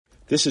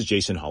This is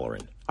Jason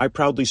Holleran. I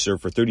proudly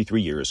served for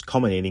 33 years,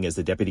 culminating as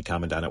the Deputy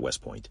Commandant at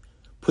West Point.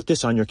 Put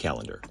this on your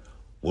calendar.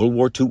 World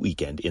War II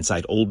weekend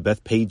inside Old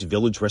Bethpage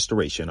Village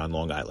Restoration on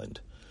Long Island.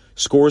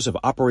 Scores of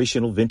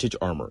operational vintage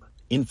armor.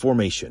 In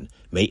formation,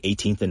 May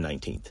 18th and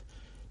 19th.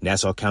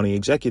 Nassau County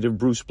Executive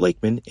Bruce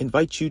Blakeman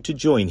invites you to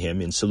join him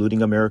in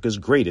saluting America's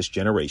greatest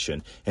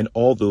generation and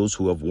all those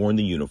who have worn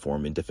the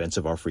uniform in defense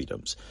of our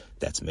freedoms.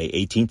 That's May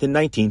 18th and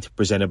 19th,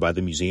 presented by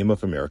the Museum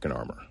of American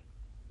Armor.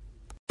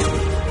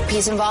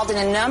 He's involved in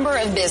a number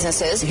of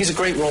businesses. He's a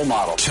great role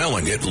model.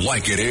 Telling it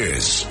like it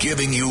is.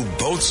 Giving you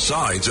both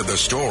sides of the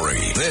story.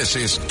 This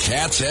is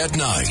Cats at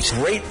Night.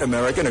 Great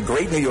American, a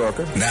great New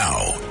Yorker.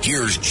 Now,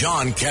 here's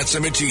John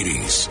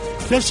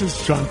Catsimatidis. This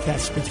is John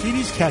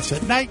Catsimatidis, Cats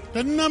at Night,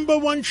 the number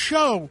one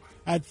show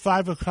at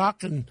 5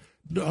 o'clock in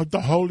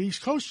the whole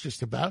East Coast,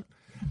 just about.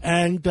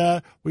 And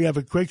we have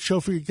a great show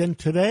for you again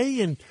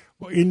today. And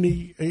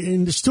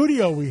in the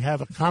studio, we have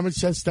a common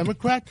sense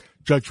Democrat,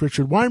 Judge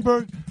Richard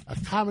Weinberg, a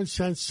common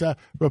sense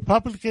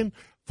Republican,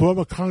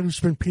 former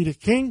Congressman Peter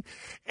King,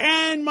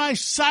 and my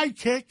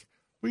sidekick,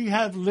 we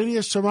have Lydia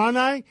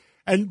Serrani.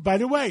 And by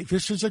the way,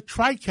 this is a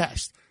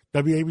TriCast,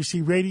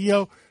 WABC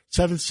Radio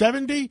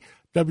 770,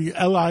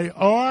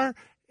 WLIR,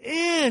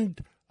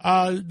 and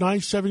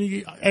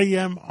 970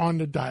 AM on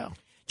the dial.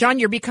 John,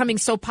 you're becoming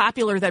so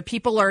popular that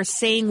people are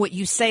saying what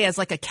you say as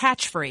like a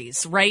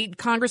catchphrase, right,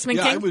 Congressman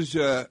King? I was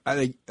at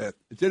a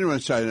dinner on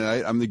Saturday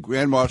night. I'm the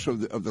Grand Marshal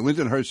of the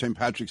Lindenhurst St.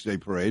 Patrick's Day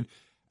Parade,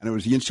 and it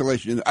was the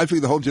installation. And I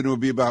figured the whole dinner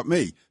would be about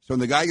me. So when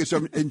the guy gets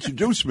up and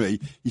introduced me,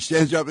 he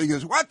stands up and he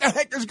goes, "What the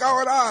heck is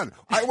going on?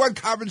 I want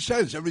common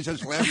sense." Everybody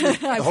starts laughing.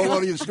 The whole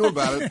audience knew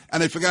about it,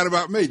 and they forgot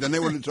about me. Then they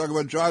wanted to talk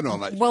about John all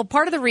night. Well,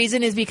 part of the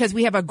reason is because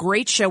we have a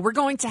great show. We're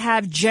going to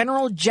have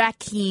General Jack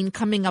Keane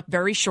coming up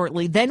very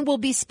shortly. Then we'll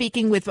be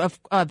speaking with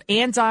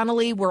Ann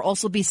Donnelly. We'll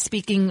also be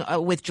speaking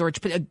with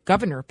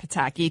Governor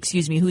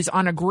Pataki, who's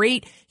on a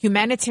great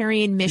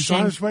humanitarian mission. He's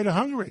on his way to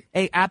Hungary.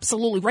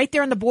 Absolutely. Right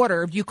there on the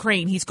border of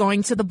Ukraine. He's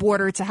going to the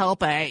border to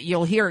help.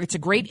 You'll hear it's a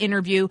great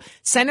interview.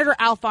 Senator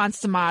Alphonse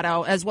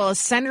D'Amato, as well as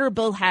Senator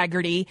Bill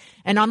Hagerty.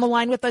 And on the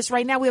line with us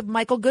right now, we have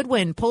Michael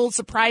Goodwin,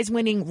 Pulitzer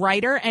Prize-winning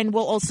writer, and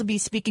we'll also be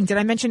speaking. Did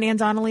I mention Ann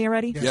Donnelly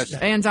already? Yes.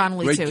 Ann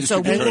Donnelly, Great too. So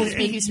we'll be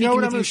speaking you know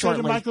what I'm with you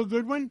shortly. To Michael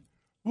Goodwin?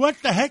 What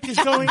the heck is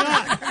going on?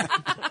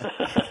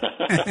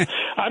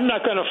 I'm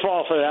not going to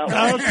fall for that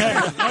one. Okay,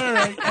 all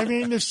right. I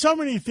mean, there's so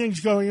many things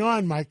going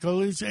on,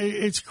 Michael.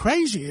 It's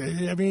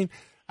crazy. I mean,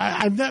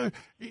 I've never.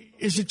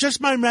 Is it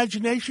just my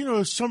imagination,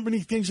 or so many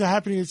things are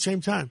happening at the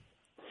same time?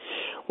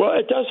 Well,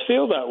 it does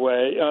feel that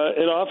way.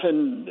 It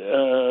often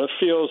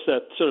feels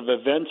that sort of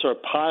events are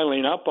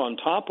piling up on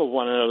top of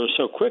one another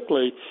so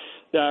quickly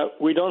that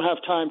we don't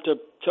have time to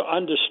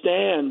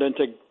understand and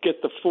to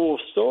get the full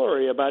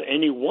story about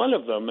any one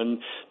of them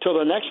until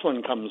the next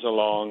one comes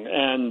along.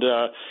 And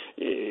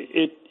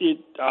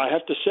I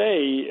have to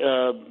say,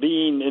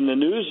 being in the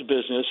news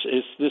business,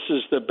 this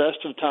is the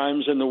best of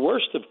times and the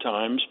worst of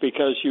times,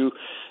 because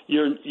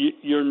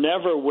you're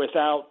never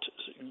without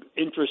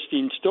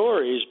interesting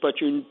stories,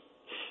 but you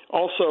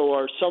also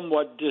are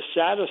somewhat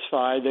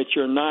dissatisfied that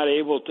you're not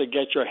able to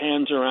get your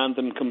hands around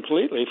them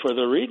completely for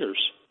the readers.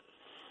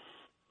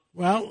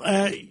 Well,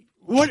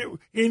 what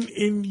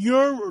in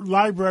your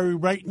library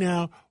right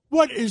now,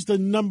 what is the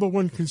number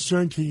one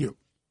concern to you?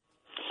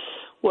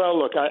 Well,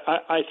 look,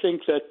 I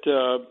think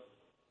that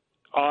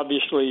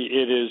obviously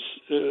it is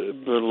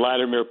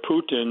Vladimir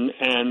Putin,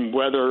 and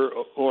whether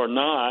or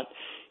not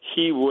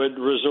he would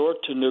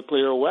resort to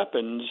nuclear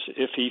weapons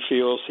if he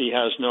feels he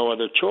has no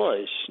other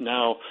choice.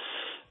 Now,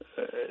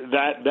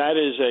 that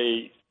is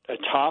a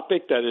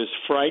topic that is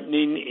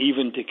frightening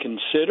even to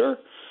consider.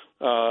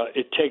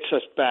 It takes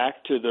us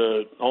back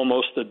to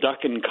almost the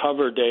duck and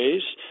cover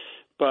days,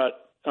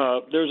 but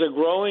there's a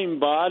growing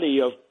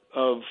body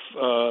of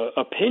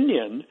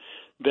opinion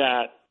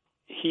that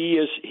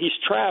he's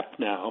trapped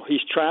now.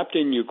 He's trapped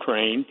in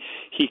Ukraine.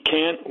 He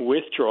can't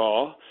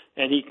withdraw,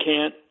 and he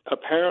can't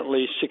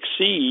apparently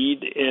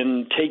succeed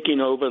in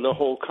taking over the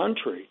whole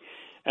country.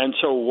 And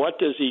so what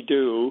does he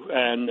do?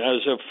 And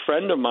as a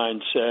friend of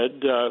mine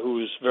said,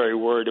 who's very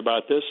worried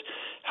about this,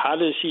 how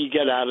does he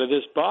get out of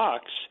this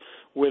box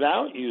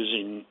without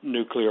using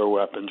nuclear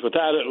weapons,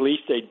 without at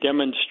least a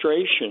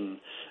demonstration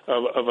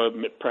of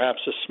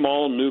perhaps a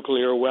small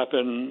nuclear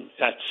weapon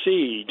at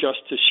sea,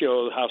 just to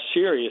show how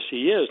serious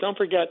he is? Don't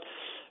forget,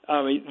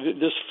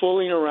 this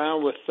fooling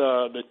around with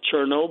the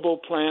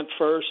Chernobyl plant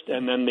first,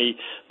 and then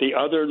the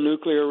other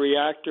nuclear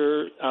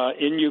reactor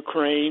in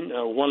Ukraine,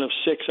 one of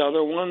 6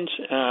 other ones,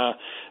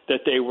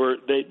 that they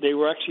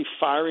were actually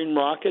firing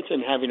rockets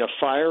and having a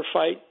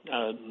firefight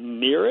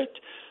near it.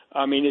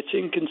 I mean, it's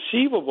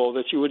inconceivable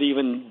that you would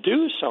even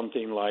do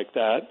something like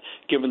that,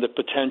 given the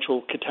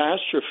potential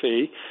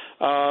catastrophe.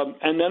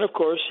 And then, of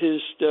course, his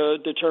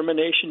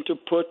determination to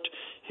put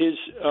his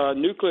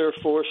nuclear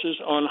forces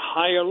on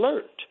high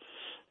alert.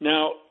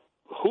 Now,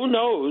 who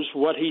knows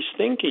what he's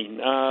thinking?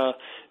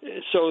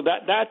 So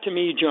that to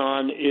me,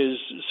 John, is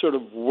sort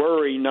of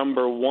worry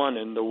number one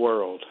in the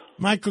world.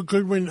 Michael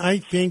Goodwin, I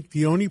think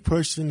the only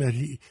person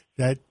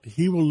that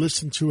he will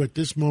listen to at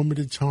this moment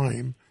in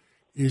time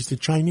is the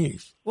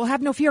Chinese. Well,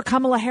 have no fear.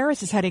 Kamala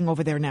Harris is heading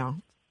over there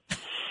now.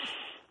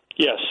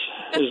 Yes.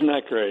 Isn't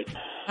that great?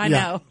 I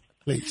know.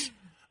 Please.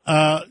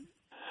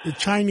 The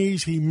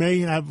Chinese, we may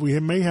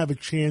have a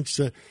chance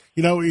to,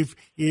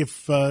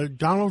 if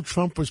Donald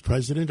Trump was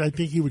president, I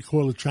think he would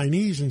call the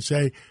Chinese and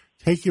say,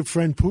 take your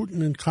friend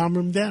Putin and calm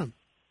him down.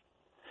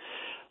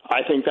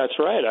 I think that's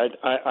right.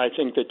 I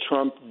think that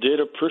Trump did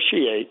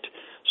appreciate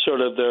sort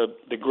of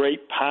the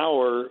great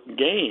power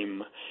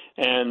game.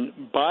 And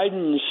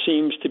Biden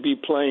seems to be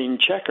playing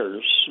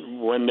checkers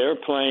when they're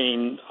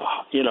playing,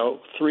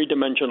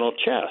 three-dimensional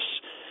chess.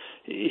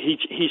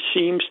 He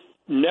seems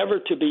never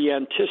to be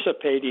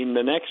anticipating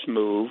the next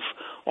move,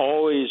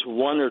 always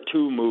one or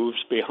two moves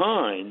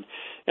behind.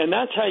 And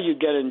that's how you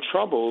get in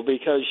trouble,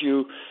 because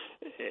you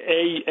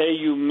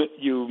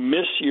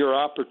miss your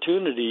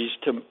opportunities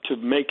to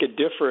make a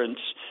difference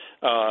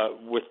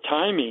with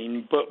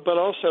timing, but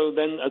also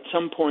then at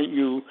some point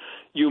you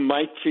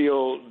might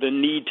feel the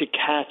need to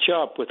catch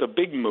up with a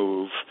big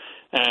move.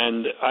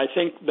 And I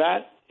think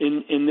that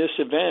in this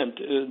event,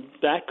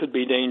 that could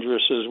be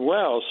dangerous as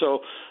well. So,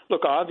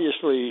 look,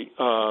 obviously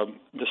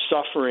the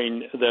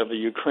suffering of the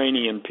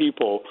Ukrainian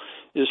people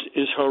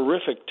is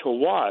horrific to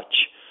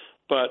watch.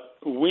 But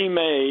we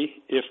may,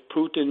 if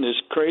Putin is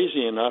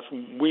crazy enough,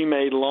 we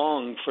may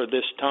long for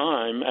this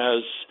time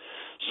as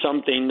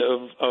something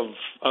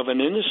of an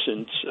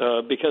innocence,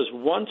 because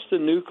once the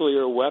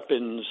nuclear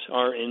weapons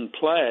are in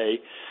play,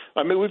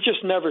 I mean, we've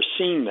just never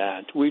seen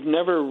that. We've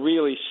never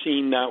really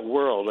seen that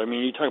world. I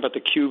mean, you talk about the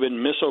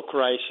Cuban Missile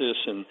Crisis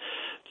and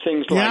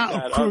things like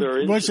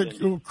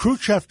that.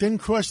 Khrushchev didn't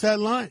cross that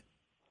line?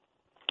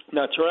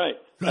 That's right.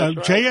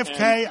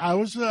 JFK, I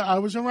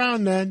was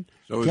around then.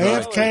 So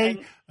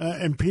JFK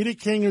and Peter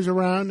King is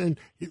around, and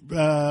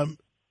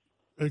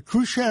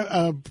Khrushchev,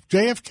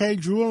 JFK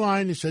drew a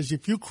line and says,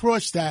 if you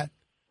cross that,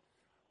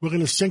 we're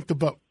going to sink the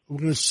boat. We're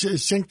going to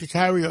sink the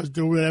carriers,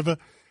 do whatever.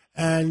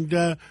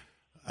 And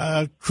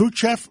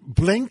Khrushchev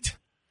blinked,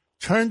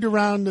 turned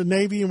around the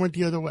Navy, and went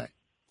the other way.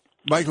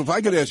 Michael, if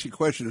I could ask you a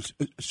question,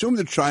 assume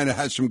that China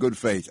has some good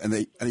faith,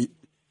 and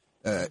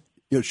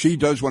she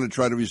does want to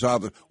try to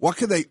resolve it. What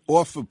could they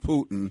offer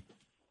Putin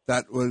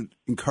that would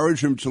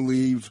encourage him to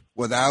leave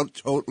without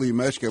totally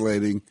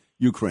emasculating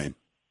Ukraine?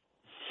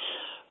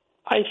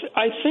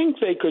 I think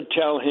they could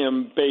tell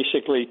him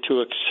basically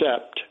to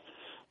accept,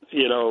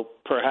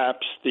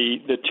 perhaps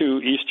the two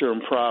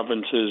eastern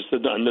provinces, the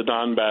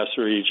Donbass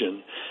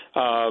region,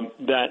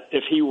 that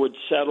if he would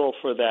settle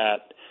for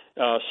that,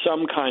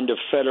 some kind of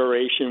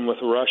federation with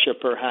Russia,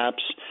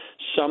 perhaps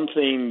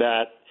something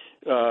that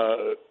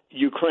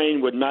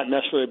Ukraine would not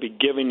necessarily be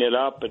giving it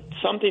up, but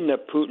something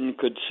that Putin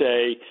could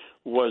say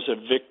was a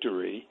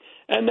victory.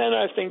 And then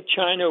I think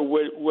China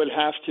would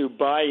have to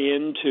buy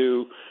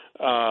into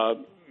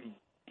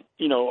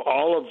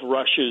all of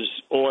Russia's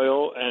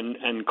oil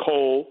and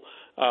coal,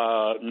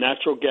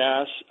 natural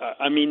gas.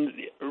 I mean,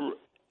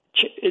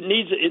 it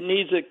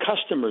needs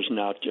customers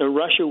now.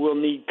 Russia will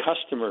need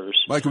customers.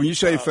 Michael, when you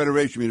say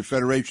federation, you mean a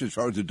federation as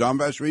far as the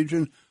Donbass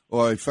region,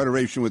 or a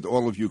federation with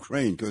all of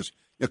Ukraine? Because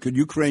could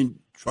Ukraine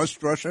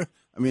trust Russia?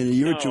 I mean, a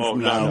year or two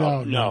from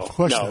now. No. Of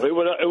course not. It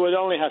would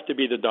only have to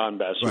be the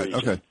Donbass region.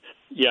 Okay.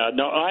 Yeah,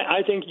 no,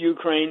 I think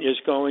Ukraine is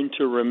going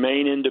to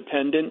remain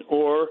independent,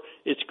 or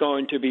it's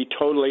going to be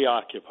totally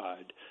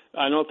occupied.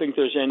 I don't think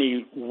there's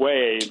any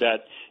way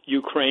that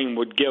Ukraine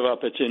would give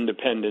up its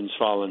independence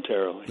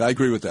voluntarily. I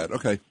agree with that.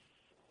 Okay.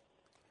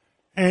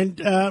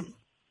 And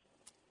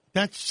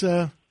that's...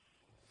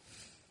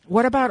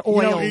 what about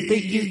oil?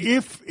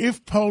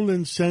 If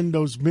Poland send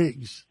those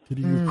MiGs to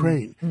the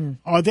Ukraine,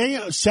 are they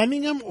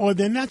sending them or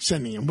they're not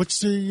sending them?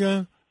 What's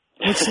the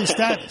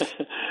status?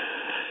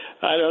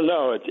 I don't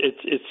know.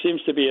 It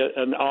seems to be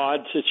an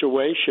odd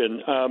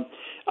situation.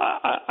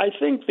 I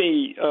think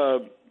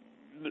the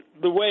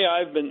way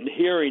I've been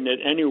hearing it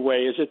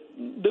anyway is that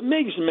the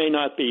MiGs may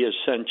not be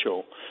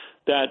essential.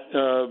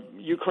 That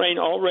Ukraine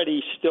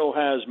already still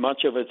has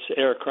much of its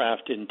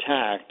aircraft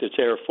intact, its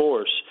air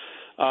force,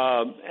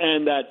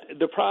 and that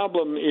the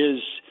problem is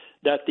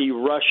that the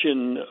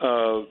Russian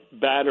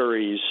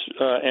batteries,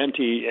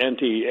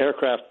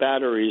 anti-aircraft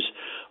batteries,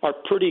 are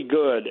pretty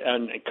good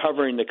and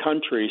covering the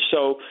country.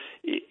 So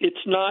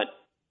it's not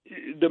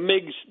the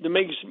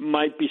MiGs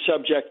might be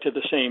subject to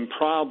the same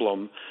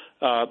problem.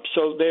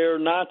 So they're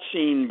not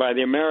seen by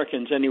the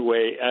Americans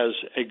anyway as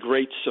a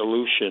great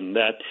solution.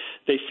 That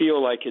they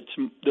feel like it's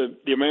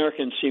the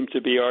Americans seem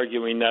to be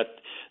arguing that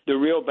the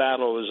real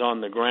battle is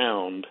on the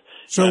ground.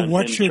 So in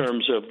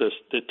terms of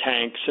the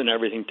tanks and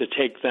everything to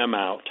take them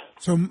out.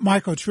 So,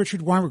 Michael, it's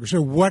Richard Weinberger.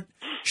 So what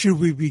should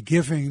we be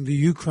giving the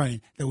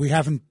Ukraine that we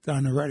haven't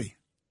done already?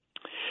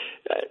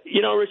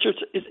 Richard,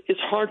 it's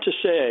hard to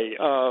say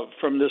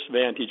from this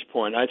vantage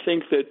point. I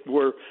think that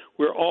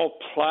we're all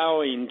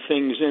plowing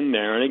things in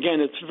there. And again,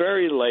 it's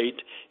very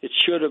late. It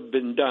should have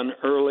been done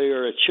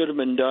earlier. It should have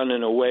been done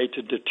in a way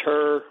to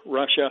deter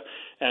Russia.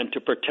 and to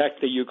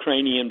protect the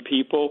Ukrainian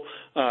people,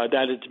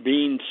 that it's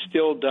being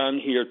still done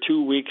here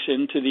 2 weeks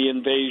into the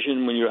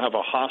invasion when you have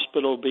a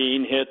hospital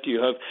being hit.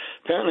 You have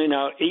apparently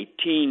now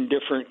 18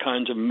 different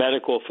kinds of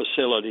medical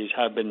facilities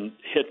have been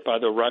hit by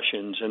the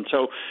Russians. And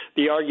so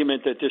the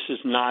argument that this is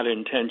not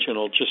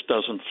intentional just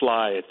doesn't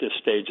fly at this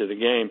stage of the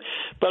game.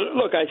 But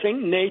look, I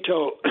think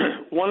NATO,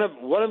 one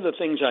of the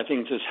things I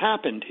think has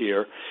happened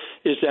here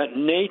is that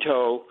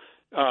NATO,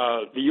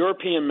 the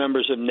European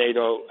members of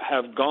NATO,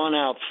 have gone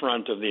out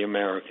front of the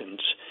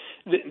Americans.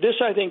 This,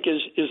 I think,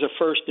 is a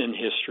first in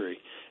history.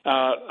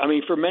 I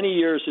mean, for many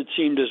years it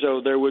seemed as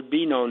though there would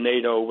be no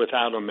NATO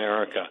without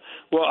America.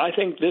 Well, I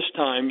think this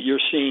time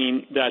you're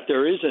seeing that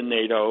there is a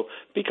NATO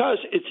because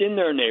it's in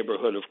their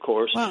neighborhood, of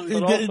course. Well,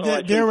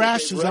 their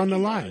ass is on the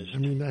line. I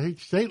mean, I hate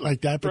to say it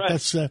like that, but right.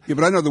 that's... Yeah,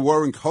 but I know the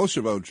war in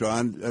Kosovo,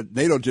 John,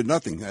 NATO did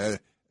nothing. It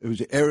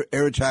was air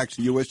attacks.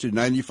 The U.S. did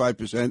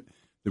 95%.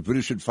 The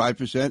British did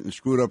 5% and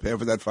screwed up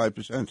half of that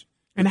 5%.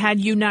 And had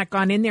you not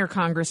gone in there,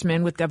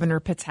 Congressman, with Governor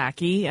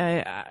Pataki,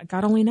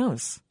 God only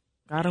knows.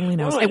 God only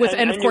knows. Well,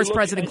 and of course,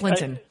 President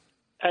Clinton.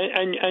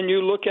 And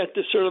you look at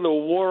the sort of the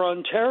war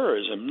on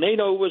terrorism.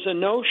 NATO was a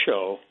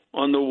no-show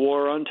on the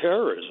war on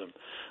terrorism,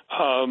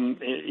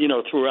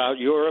 throughout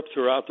Europe,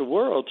 throughout the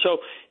world. So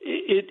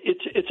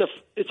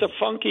it's a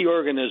funky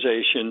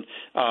organization.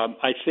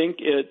 I think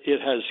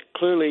it has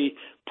clearly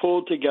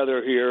pulled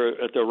together here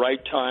at the right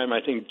time.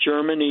 I think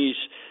Germany's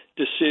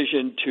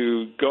decision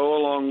to go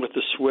along with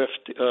the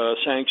SWIFT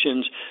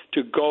sanctions,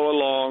 to go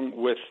along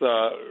with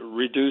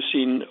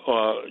reducing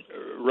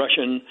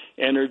Russian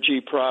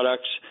energy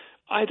products,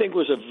 I think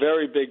was a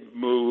very big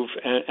move.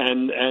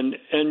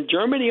 And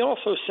Germany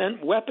also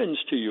sent weapons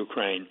to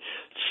Ukraine.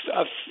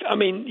 I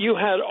mean, you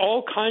had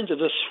all kinds of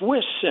the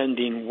Swiss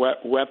sending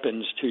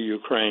weapons to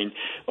Ukraine,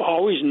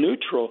 always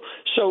neutral.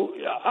 So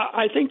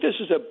I think this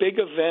is a big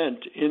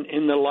event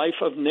in the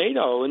life of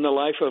NATO, in the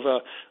life of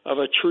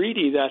a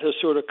treaty that has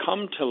sort of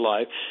come to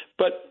life.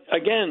 But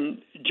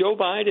again, Joe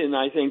Biden,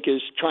 I think,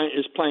 is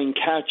playing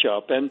catch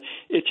up, and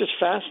it's just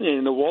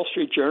fascinating. The Wall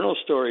Street Journal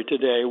story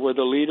today, where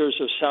the leaders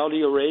of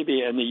Saudi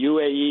Arabia and the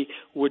UAE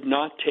would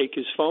not take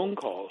his phone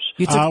calls.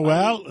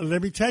 Well,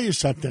 let me tell you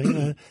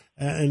something.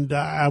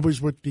 I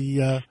was with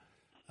the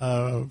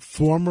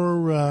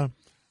former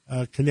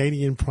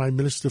Canadian Prime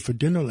Minister for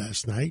dinner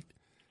last night,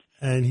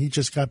 and he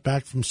just got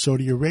back from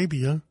Saudi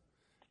Arabia,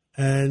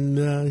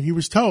 and he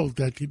was told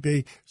that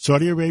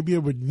Saudi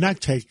Arabia would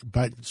not take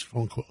Biden's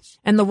phone calls.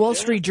 And the Wall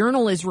Street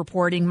Journal is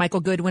reporting,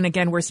 Michael Goodwin,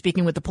 again, we're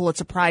speaking with the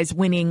Pulitzer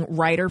Prize-winning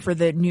writer for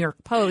the New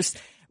York Post.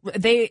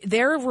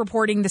 They're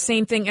reporting the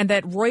same thing, and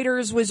that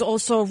Reuters was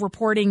also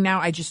reporting now.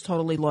 I just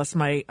totally lost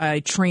my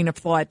train of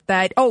thought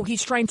that,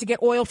 he's trying to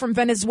get oil from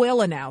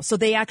Venezuela now. So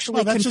they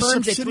actually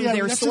confirmed it through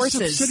their sources.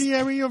 That's a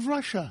subsidiary of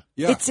Russia.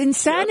 Yeah. It's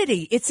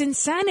insanity. Yeah. It's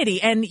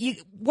insanity. And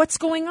what's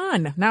going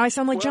on? Now I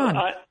sound like John.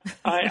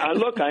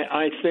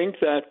 I think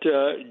that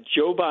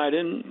Joe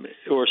Biden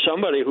or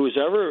somebody who's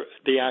ever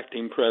the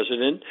acting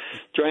president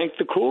drank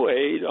the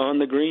Kool-Aid on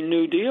the Green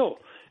New Deal.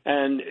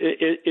 And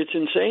it's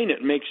insane.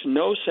 It makes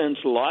no sense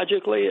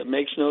logically. It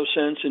makes no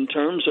sense in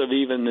terms of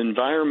even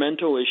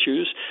environmental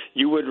issues.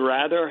 You would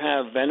rather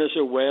have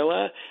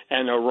Venezuela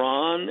and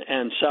Iran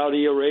and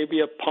Saudi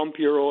Arabia pump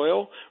your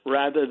oil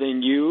rather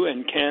than you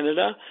and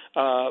Canada,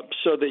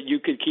 so that you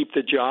could keep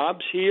the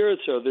jobs here,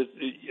 so that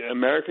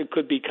America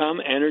could become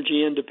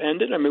energy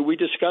independent. I mean, we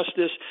discussed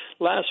this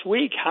last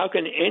week. How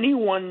can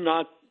anyone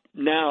not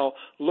now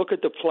look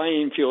at the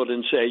playing field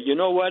and say, you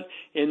know what,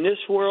 in this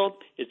world,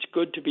 it's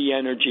good to be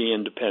energy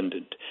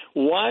independent?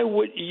 Why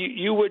would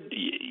you would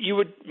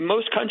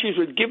most countries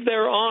would give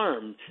their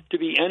arm to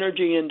be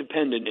energy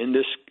independent in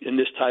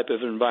this type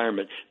of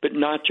environment, but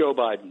not Joe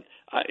Biden.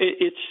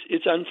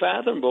 It's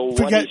unfathomable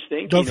what he's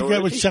thinking. Don't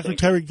forget what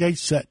Secretary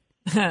Gates said.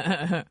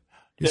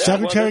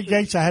 Secretary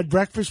Gates, I had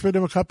breakfast with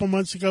him a couple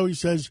months ago. He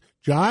says,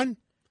 John,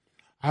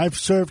 I've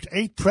served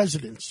 8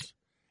 presidents.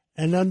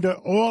 And under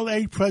all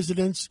 8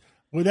 presidents,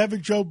 whatever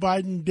Joe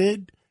Biden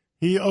did,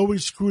 he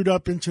always screwed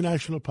up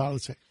international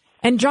politics.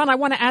 And John, I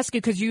want to ask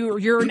you, because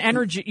you're an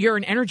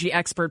energy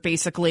expert.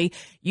 Basically,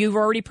 you've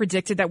already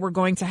predicted that we're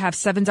going to have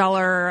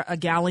 $7 a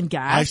gallon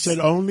gas. I said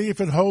only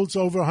if it holds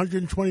over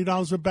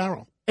 $120 a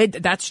barrel.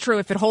 That's true.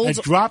 If it holds,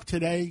 it dropped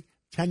today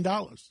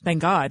 $10.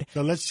 Thank God.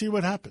 So let's see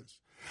what happens.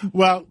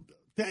 Well,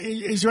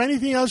 is there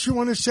anything else you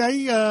want to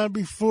say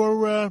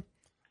before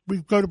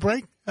we go to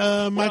break,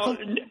 Michael?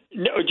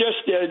 No,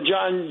 just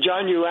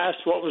John, you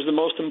asked what was the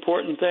most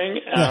important thing,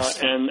 yes.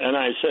 and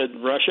I said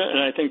Russia,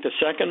 and I think the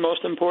second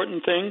most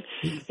important thing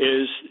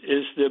is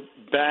the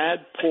bad,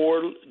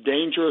 poor,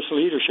 dangerous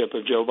leadership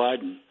of Joe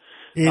Biden.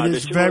 It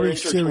is very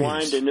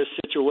intertwined serious in this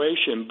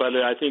situation, but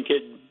I think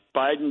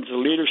Biden's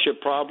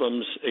leadership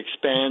problems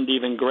expand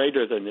even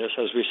greater than this,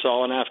 as we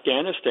saw in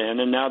Afghanistan,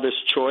 and now this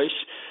choice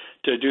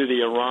to do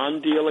the Iran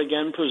deal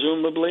again,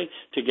 presumably,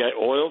 to get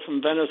oil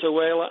from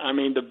Venezuela. I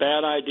mean, the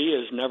bad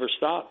ideas never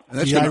stop. And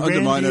that's the going to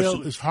undermine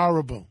deal is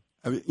horrible.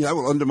 I mean, that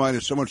will undermine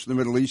us so much in the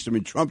Middle East. I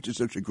mean, Trump did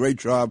such a great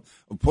job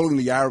of pulling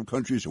the Arab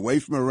countries away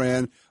from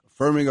Iran,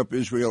 firming up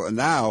Israel, and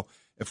now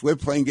if we're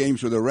playing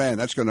games with Iran,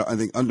 that's going to, I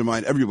think,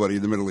 undermine everybody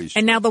in the Middle East.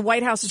 And now the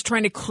White House is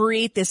trying to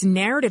create this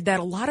narrative that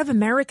a lot of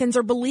Americans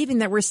are believing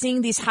that we're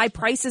seeing these high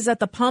prices at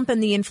the pump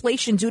and the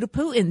inflation due to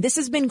Putin. This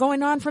has been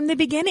going on from the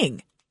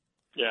beginning.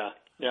 Yeah.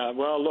 Yeah,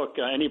 well, look,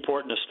 any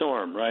port in a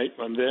storm, right?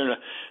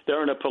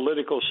 They're in a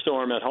political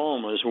storm at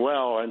home as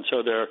well, and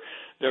so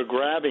they're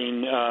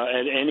grabbing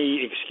at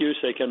any excuse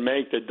they can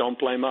make that don't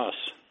blame us.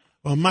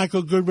 Well,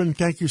 Michael Goodwin,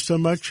 thank you so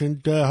much,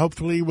 and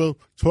hopefully we'll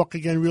talk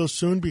again real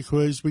soon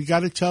because we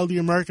got to tell the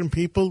American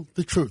people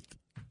the truth.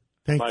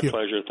 Thank you. My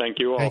pleasure. Thank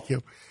you all. Thank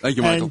you. Thank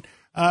you, Michael.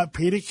 And,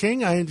 Peter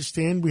King, I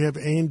understand we have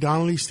Ann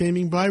Donnelly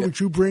standing by.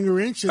 Would you bring her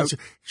in since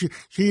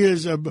she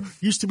is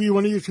used to be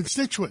one of your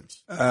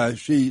constituents?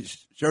 She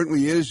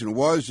certainly is and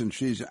was, and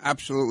she's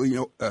absolutely,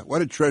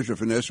 what a treasure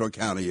for Nassau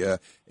County.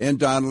 Ann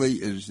Donnelly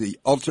is the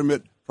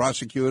ultimate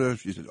prosecutor.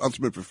 She's an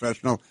ultimate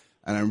professional,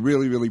 and I'm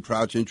really, really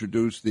proud to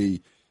introduce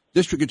the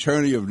District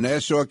Attorney of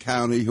Nassau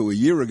County, who a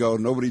year ago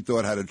nobody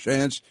thought had a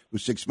chance, who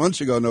 6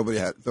 months ago nobody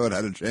thought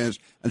had a chance,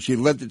 and she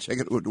led the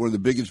ticket with one of the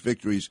biggest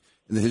victories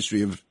in the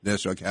history of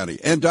Nassau County.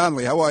 Ann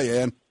Donnelly, how are you,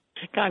 Ann?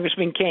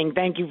 Congressman King,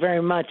 thank you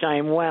very much. I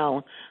am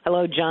well.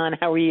 Hello, John.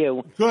 How are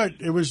you? Good.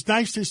 It was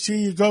nice to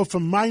see you go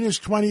from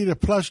 -20 to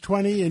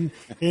 +20, and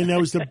it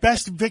was the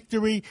best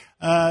victory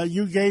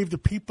you gave the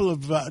people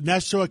of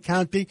Nassau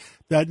County,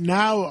 that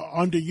now,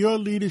 under your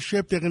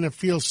leadership, they're going to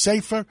feel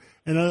safer.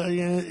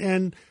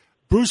 And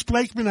Bruce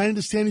Blakeman, I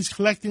understand he's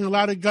collecting a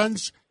lot of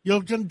guns.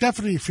 You'll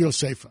definitely feel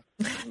safer.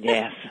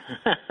 Yes.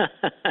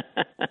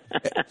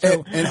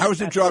 And how is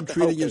the job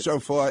treating you so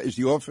far? Is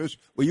the office?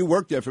 Well, you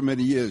worked there for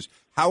many years.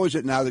 How is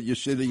it now that you're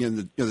sitting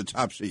in the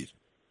top seat?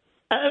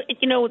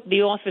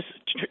 The office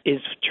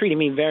is treating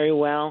me very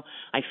well.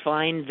 I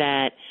find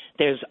that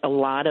there's a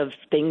lot of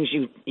things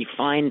you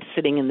find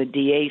sitting in the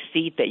DA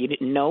seat that you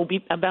didn't know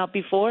about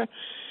before,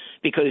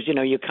 because,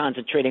 you're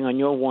concentrating on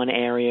your one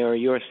area or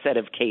your set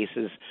of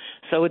cases.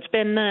 So it's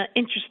been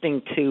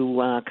interesting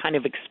to kind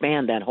of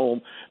expand that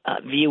whole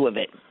view of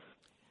it.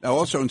 Now,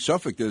 also in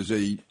Suffolk, there's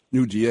a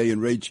new DA in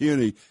Ray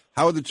Tierney.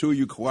 How are the two of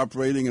you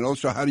cooperating? And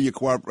also, how do you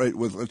cooperate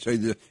with, let's say,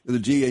 the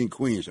DA in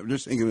Queens? I'm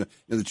just thinking of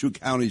the two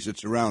counties that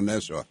surround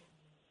Nassau.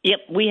 Yep,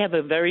 we have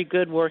a very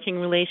good working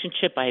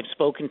relationship. I have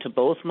spoken to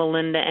both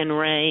Melinda and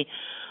Ray.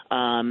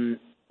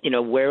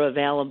 We're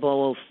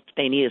available. If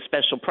they need a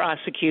special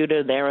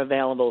prosecutor, they're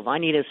available. If I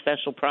need a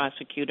special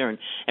prosecutor, and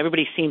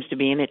everybody seems to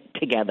be in it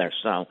together,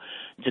 so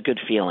it's a good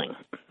feeling.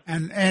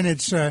 And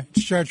it's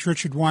Judge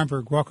Richard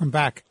Weinberg. Welcome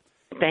back.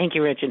 Thank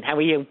you, Richard. How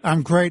are you?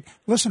 I'm great.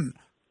 Listen,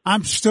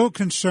 I'm still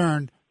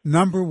concerned,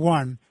 number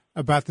one,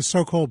 about the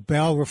so-called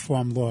bail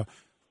reform law.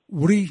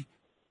 What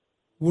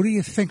do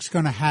you think's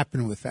going to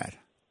happen with that?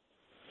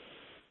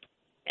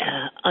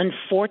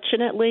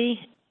 Unfortunately,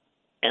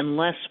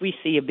 unless we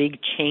see a big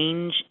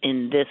change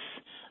in this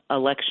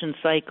election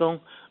cycle,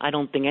 I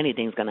don't think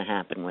anything's going to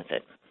happen with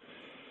it,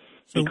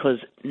 because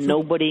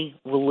nobody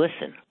will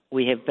listen.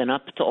 We have been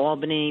up to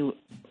Albany,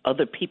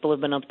 other people have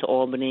been up to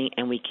Albany,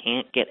 and we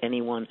can't get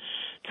anyone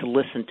to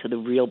listen to the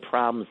real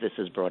problems this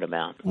has brought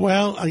about.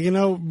 Well,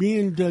 me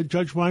and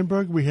Judge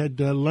Weinberg, we had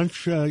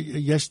lunch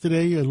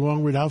yesterday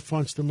along with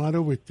Alphonse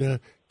D'Amato with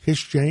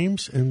Tish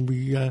James, and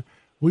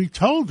we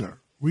told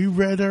her, we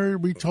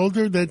told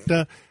her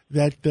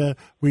that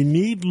we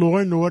need law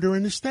and order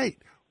in the state.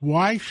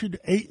 Why should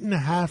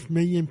 8.5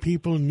 million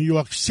people in New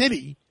York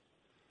City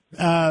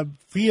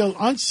feel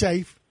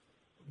unsafe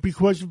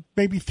because of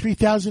maybe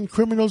 3,000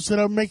 criminals that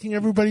are making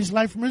everybody's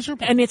life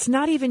miserable? And it's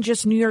not even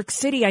just New York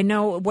City. I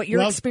know what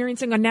you're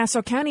experiencing on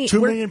Nassau County. 2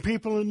 million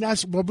people in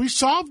Nassau. Well, we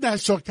solved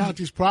Nassau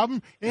County's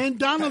problem, and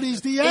Donnelly's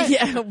DA.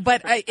 Yeah,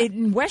 but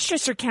in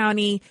Westchester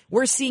County,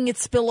 we're seeing it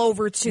spill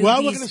over to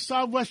we're going to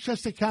solve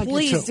Westchester County,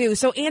 Please too. do.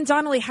 So, Ann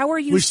Donnelly, how are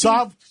you? We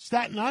solved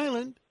Staten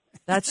Island.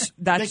 That's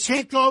they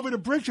can't go over the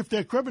bridge if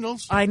they're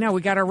criminals. I know,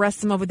 we got to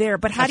arrest them over there.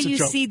 But how do you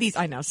see these?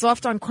 I know,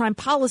 soft on crime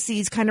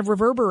policies kind of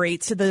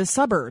reverberate to the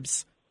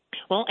suburbs.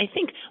 Well, I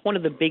think one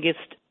of the biggest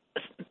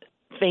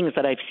things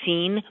that I've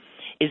seen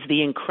is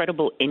the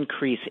incredible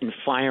increase in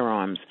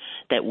firearms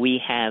that we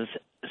have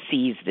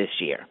seized this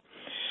year.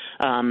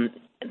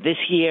 This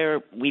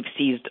year, we've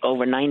seized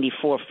over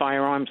 94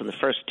 firearms in the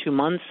first 2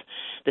 months.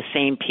 The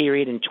same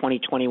period in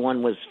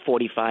 2021 was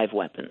 45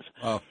 weapons.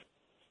 Wow.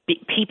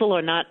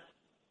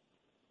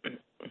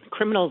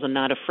 Criminals are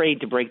not afraid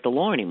to break the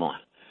law anymore.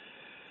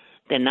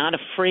 They're not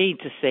afraid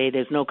to say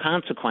there's no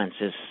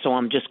consequences, so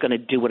I'm just going to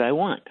do what I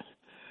want.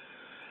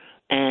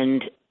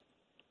 And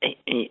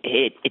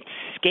it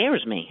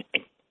scares me.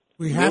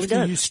 We have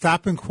to. You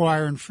stop,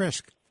 inquire, and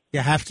frisk. You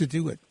have to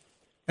do it.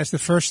 That's the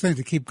first thing,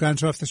 to keep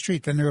guns off the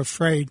street. Then they're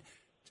afraid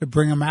to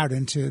bring them out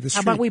into the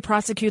street. How about we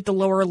prosecute the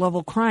lower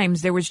level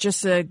crimes? There was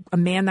just a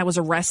man that was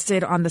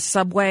arrested on the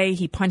subway.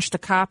 He punched a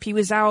cop. He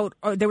was out.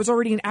 There was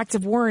already an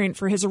active warrant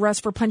for his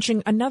arrest for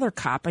punching another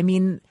cop. I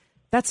mean,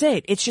 that's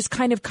it. It's just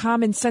kind of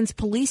common sense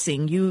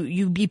policing.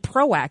 You be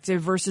proactive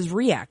versus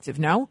reactive,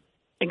 no?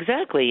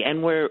 Exactly,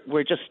 and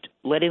we're just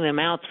letting them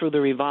out through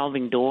the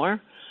revolving door.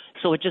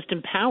 So it just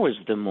empowers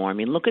them more. I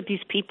mean, look at these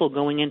people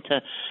going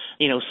into,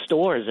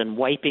 stores and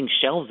wiping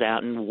shelves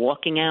out and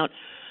walking out,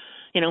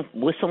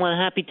 whistling a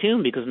happy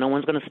tune because no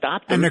one's going to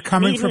stop them. And they're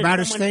coming even from out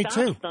of state,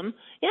 too.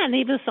 And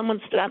even if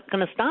someone's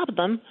going to stop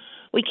them,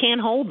 we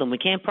can't hold them. We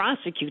can't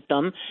prosecute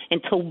them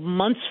until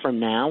months from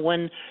now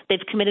when they've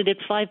committed it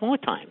 5 more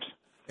times.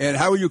 And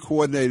how are you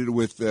coordinated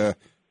with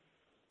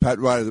Pat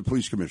Ryder, the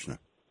police commissioner?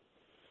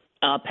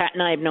 Pat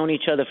and I have known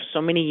each other for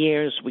so many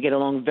years. We get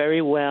along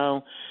very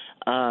well.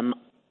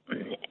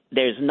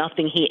 There's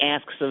nothing he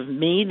asks of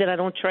me that I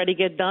don't try to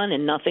get done,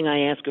 and nothing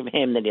I ask of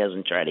him that he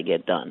doesn't try to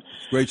get done.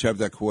 It's great to have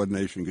that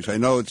coordination because I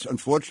know it's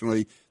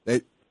unfortunately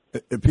it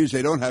appears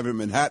they don't have it in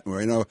Manhattan,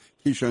 where I know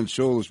Keechant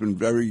Sewell has been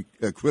very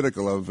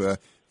critical of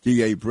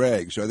D.A.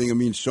 Bragg. So I think it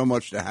means so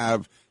much to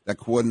have that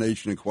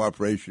coordination and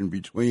cooperation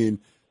between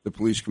the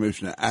police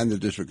commissioner and the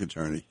district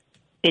attorney.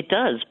 It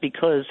does,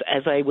 because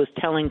as I was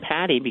telling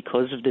Patty,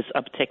 because of this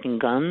uptick in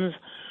guns,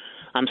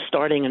 I'm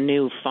starting a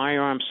new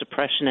firearm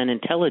suppression and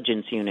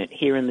intelligence unit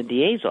here in the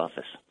DA's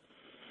office.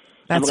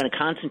 And we're going to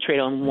concentrate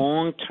on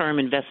long-term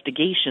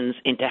investigations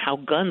into how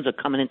guns are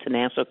coming into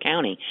Nassau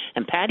County.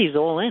 And Patty's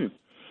all in.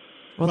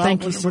 Well,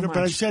 thank you so much.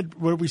 But I said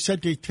what we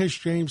said to Tish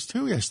James,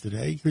 too,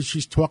 yesterday, because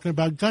she's talking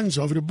about guns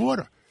over the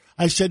border.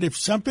 I said if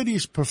somebody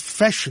is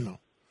professional,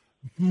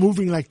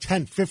 moving like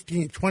 10,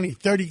 15, 20,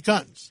 30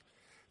 guns,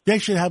 they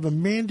should have a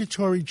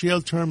mandatory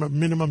jail term of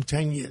minimum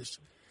 10 years.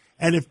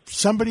 And if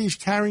somebody is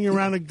carrying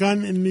around a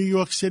gun in New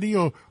York City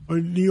or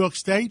New York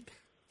State,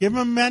 give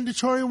them a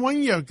mandatory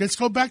 1 year. Let's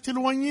go back to the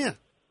 1 year.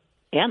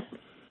 Yeah,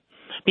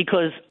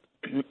 because,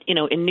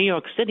 in New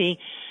York City,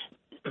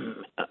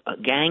 a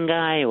gang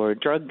guy or a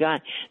drug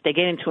guy, they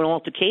get into an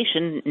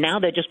altercation. Now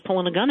they're just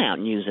pulling a gun out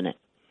and using it.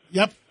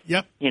 Yep.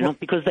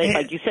 Because they,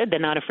 like you said, they're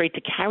not afraid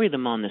to carry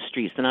them on the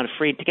streets. They're not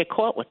afraid to get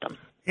caught with them.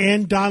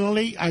 And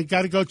Donnelly, I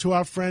got to go to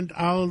our friend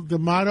Al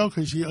D'Amato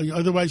because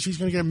otherwise he's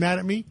going to get mad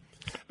at me.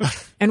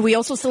 And we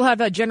also still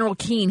have General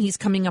Keene. He's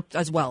coming up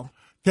as well.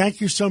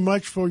 Thank you so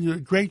much for your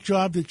great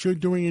job that you're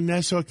doing in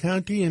Nassau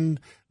County. And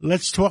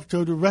let's talk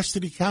to the rest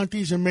of the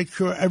counties and make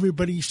sure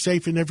everybody's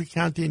safe in every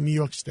county in New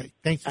York State.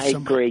 Thank you so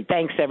much. I agree.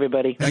 Thanks,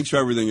 everybody. Thanks for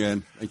everything,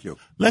 Ann. Thank you.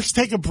 Let's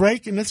take a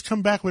break and let's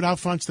come back with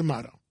Alphonse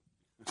D'Amato.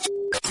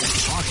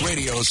 Talk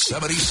Radio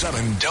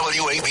 77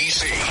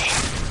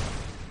 WABC.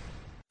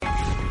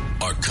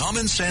 A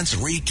common sense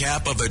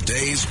recap of the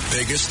day's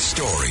biggest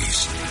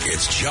stories.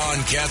 It's John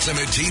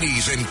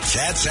Catsimatidis and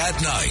Cats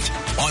at Night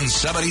on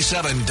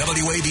 77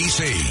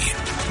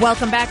 WABC.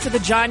 Welcome back to the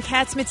John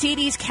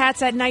Catsimatidis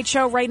Cats at Night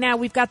show. Right now,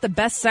 we've got the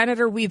best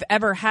senator we've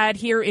ever had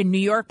here in New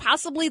York,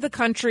 possibly the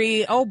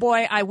country. Oh,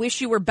 boy, I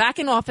wish you were back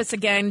in office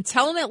again,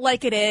 telling it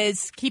like it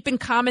is, keeping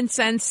common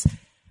sense,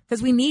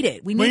 because we need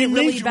it. We need it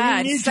really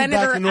bad.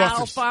 Senator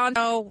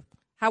Alfonso,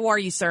 how are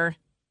you, sir?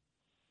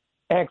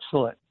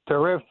 Excellent.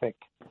 Terrific.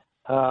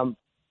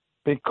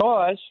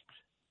 Because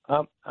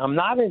I'm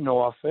not in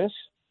office,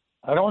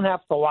 I don't have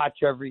to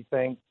watch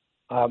everything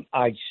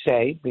I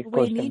say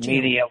because the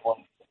media will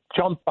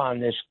jump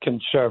on this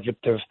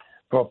conservative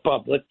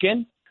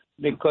Republican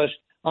because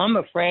I'm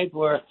afraid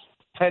we're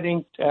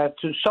heading to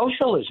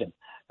socialism.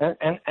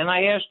 And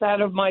I asked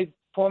that of my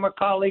former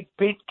colleague,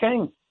 Pete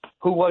King,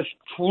 who was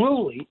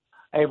truly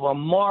a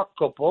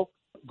remarkable,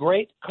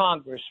 great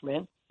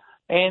congressman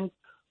and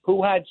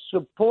who had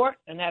support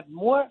and had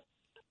more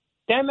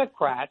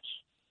Democrats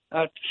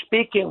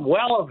speaking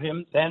well of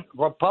him than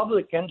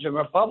Republicans, and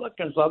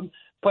Republicans love him.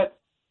 But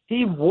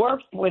he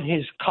worked with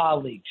his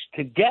colleagues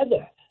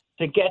together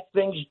to get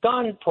things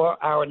done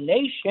for our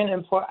nation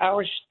and for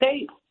our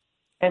state.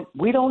 And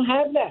we don't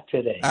have that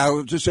today.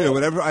 I'll just say,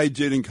 whatever I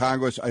did in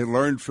Congress, I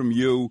learned from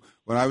you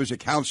when I was a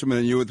councilman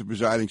and you were the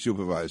presiding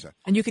supervisor.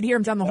 And you could hear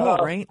him down the hall,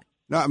 right?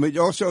 No, I mean,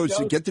 also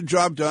to get the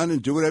job done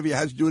and do whatever you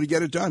have to do to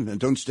get it done. And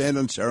don't stand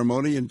on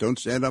ceremony and don't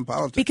stand on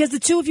politics. Because the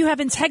two of you have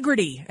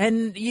integrity,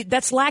 and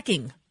that's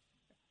lacking.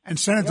 And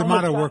Senator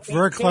D'Amato worked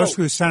very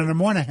closely with Senator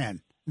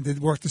Moynihan. They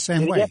worked the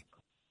same way.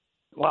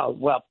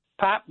 Well,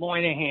 Pat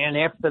Moynihan,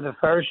 after the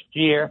first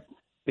year,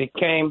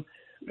 became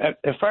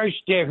the first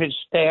year his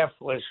staff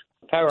was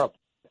terrible.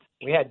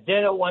 We had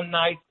dinner one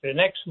night. The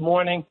next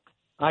morning,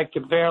 I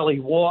could barely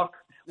walk.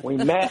 We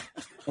met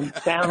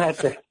down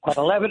at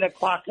 11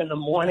 o'clock in the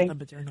morning,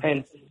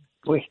 and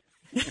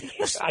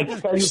I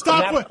tell you,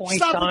 stop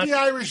with on, the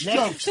Irish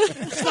jokes.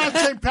 It's not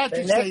St.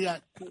 Patrick's Day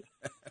yet.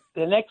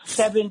 The next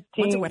 17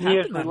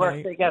 years we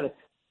worked together.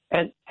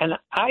 And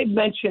I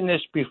mentioned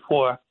this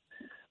before,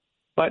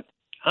 but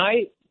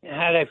I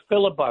had a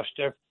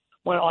filibuster,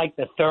 like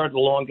the third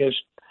longest,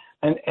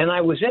 and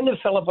I was in the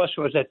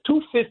filibuster. It was at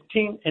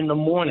 2:15 in the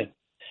morning.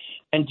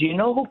 And do you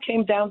know who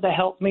came down to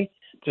help me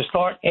to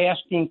start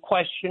asking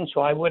questions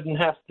so I wouldn't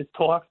have to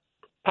talk?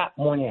 Pat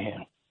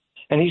Moynihan.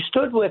 And he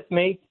stood with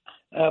me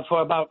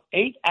for about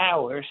 8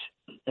 hours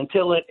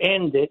until it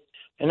ended,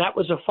 and that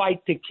was a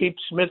fight to keep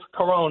Smith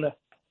Corona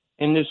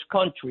in this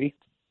country.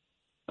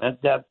 And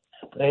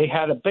they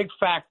had a big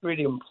factory.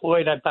 They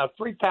employed about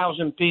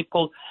 3,000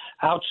 people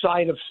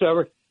outside of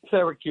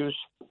Syracuse.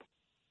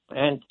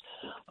 And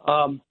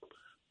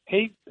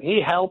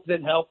he helped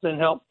and helped and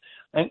helped,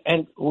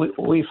 and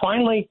we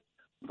finally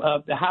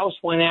the House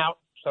went out,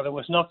 so there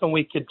was nothing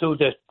we could do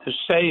to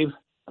save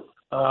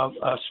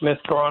Smith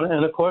Corona,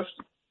 and of course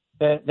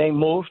they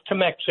moved to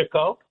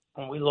Mexico,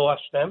 and we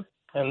lost them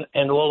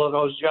and all of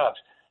those jobs.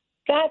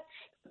 That's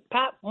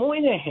Pat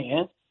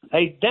Moynihan,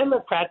 a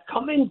Democrat,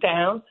 coming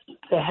down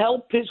to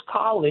help his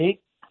colleague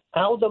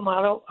Al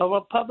D'Amato, a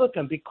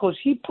Republican, because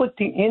he put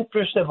the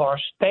interest of our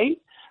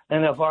state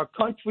and of our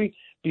country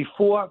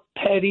before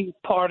petty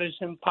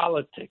partisan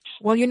politics.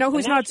 Well, you know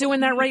who's not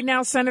doing that right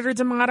now, Senator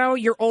D'Amato?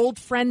 Your old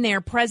friend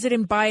there,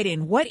 President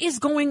Biden. What is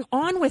going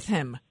on with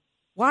him?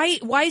 Why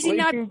is he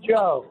not? Sleepy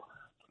Joe.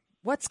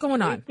 What's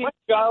going on? Sleepy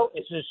Joe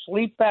is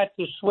asleep at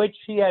the switch.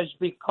 He has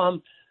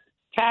become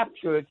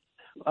captured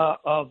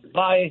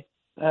by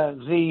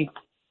the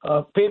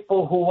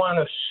people who want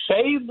to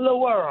save the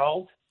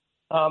world,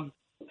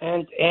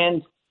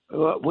 and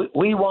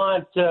we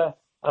want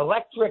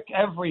electric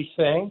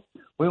everything.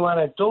 We want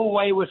to do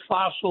away with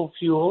fossil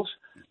fuels.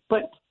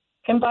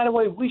 And by the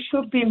way, we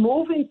should be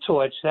moving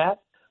towards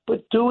that,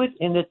 but do it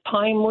in a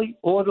timely,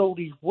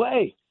 orderly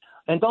way.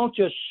 And don't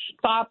just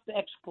stop the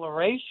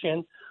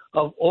exploration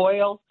of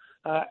oil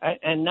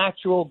and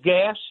natural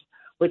gas,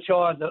 which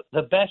are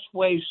the best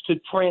ways to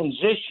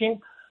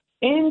transition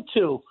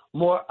into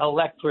more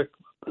electric,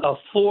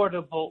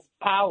 affordable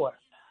power.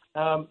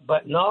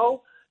 But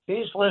no,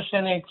 he's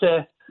listening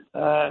to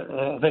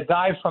the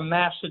guy from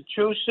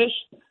Massachusetts.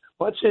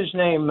 What's his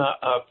name,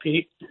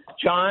 Pete?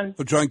 John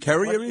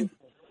Kerry, you mean?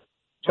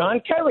 John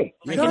Kerry.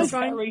 John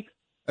Kerry.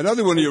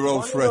 Another one of your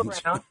old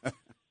friends.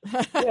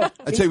 Yeah.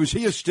 I'd say, was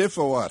he a stiff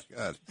or what?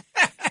 God.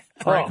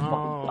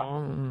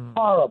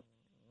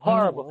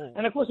 Horrible.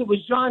 And, of course, it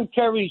was John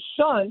Kerry's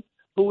son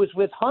who was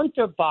with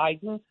Hunter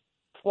Biden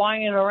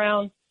flying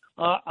around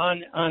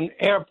on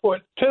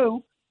Airport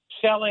 2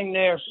 selling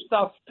their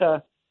stuff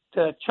to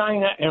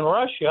China and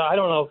Russia. I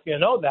don't know if you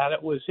know that.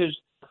 It was his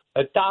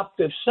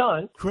adoptive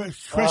son.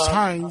 Chris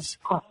Hines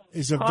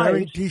is a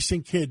very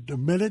decent kid. The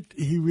minute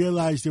he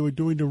realized they were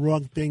doing the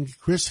wrong thing,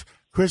 Chris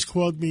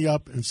called me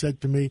up and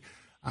said to me,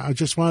 I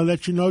just want to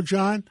let you know,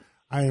 John,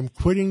 I am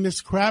quitting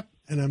this crap,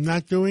 and I'm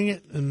not doing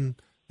it, and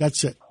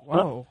that's it.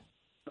 Whoa.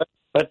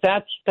 But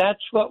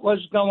that's what was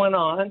going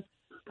on,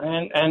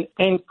 and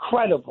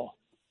incredible.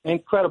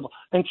 And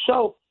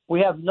so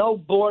we have no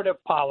border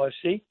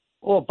policy.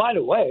 Oh, by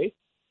the way,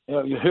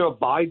 you hear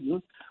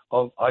Biden,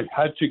 I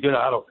had to get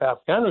out of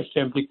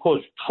Afghanistan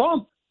because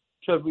Trump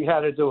said we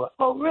had to do it.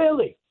 Oh,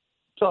 really?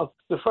 So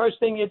the first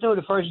thing you do,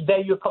 the first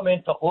day you come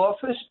into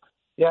office,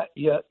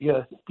 you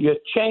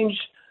change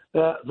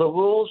the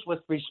rules with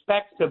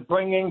respect to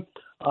bringing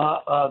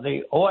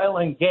the oil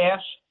and gas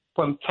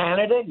from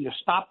Canada. You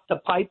stop the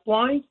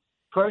pipeline.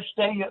 First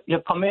day you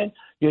come in,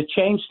 you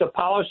change the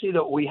policy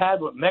that we had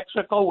with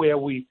Mexico, where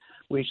we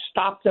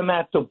stop them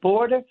at the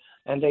border,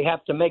 and they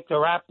have to make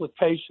their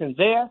application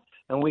there.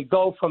 And we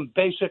go from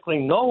basically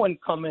no one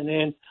coming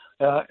in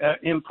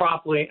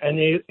improperly and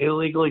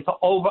illegally to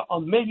over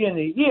 1 million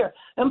a year.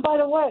 And by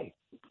the way,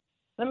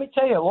 let me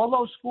tell you, all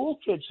those school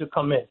kids who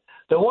come in,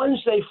 the ones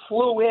they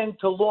flew in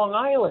to Long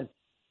Island,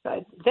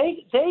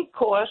 they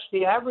cost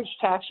the average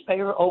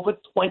taxpayer over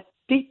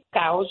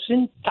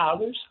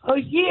 $20,000 a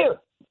year.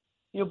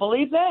 You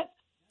believe that?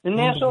 In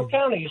Nassau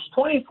County, it's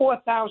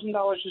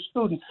 $24,000 a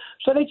student.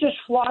 So they just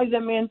fly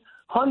them in,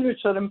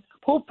 hundreds of them.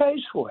 Who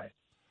pays for it?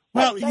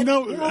 Well,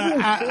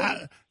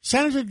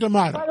 Senator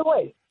D'Amato, by the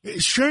way,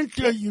 shouldn't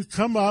you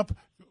come up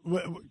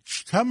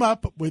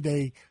with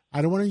a,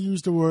 I don't want to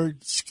use the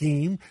word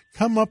scheme,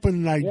 come up with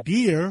an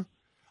idea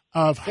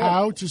of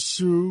how to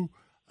sue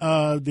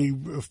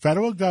the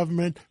federal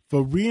government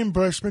for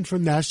reimbursement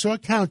from Nassau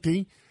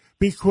County,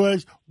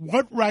 because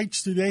what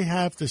rights do they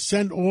have to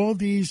send all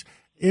these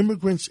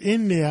immigrants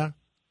in there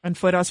and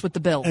foot us with the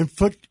bill? And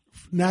foot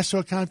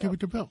Nassau County with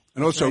the bill.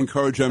 And also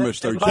encourage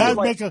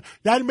MS-13.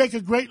 That'd make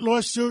a great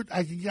lawsuit.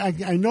 I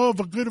know of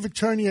a good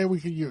attorney we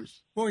could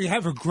use. Well, you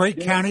have a great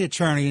county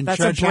attorney in That's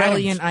Judge a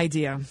brilliant Adams.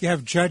 idea. You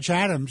have Judge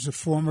Adams, a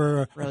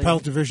former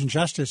appellate division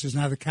justice, is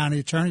now the county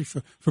attorney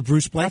for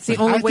Bruce Blakely. That's the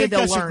only way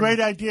they'll that's learn. A great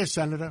idea,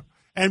 Senator.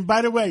 And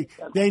by the way,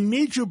 they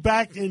need you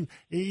back in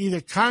either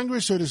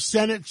Congress or the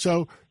Senate.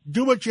 So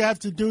do what you have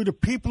to do. The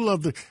people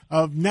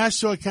of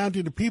Nassau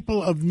County, the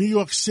people of New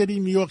York City,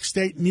 New York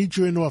State need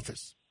you in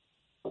office.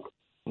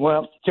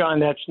 Well, John,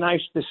 that's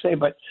nice to say,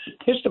 but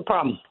here's the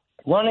problem.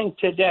 Running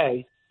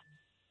today,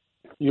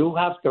 you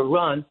have to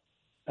run,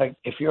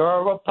 if you're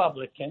a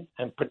Republican,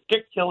 and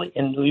particularly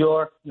in New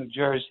York, New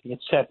Jersey, et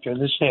cetera,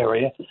 this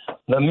area,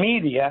 the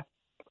media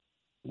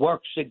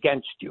works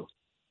against you.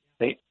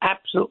 They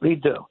absolutely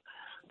do.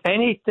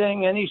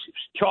 Anything, any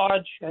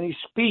charge, any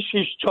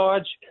specious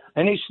charge,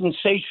 any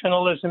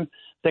sensationalism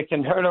that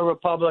can hurt a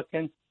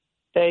Republican,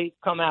 they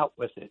come out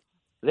with it.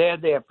 They're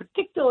there,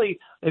 particularly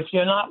if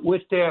you're not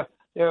with their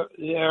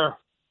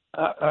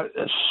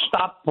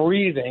stop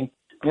breathing,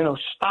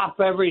 stop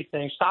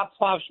everything, stop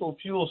fossil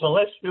fuels.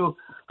 Unless you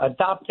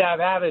adopt that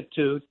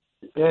attitude,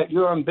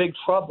 you're in big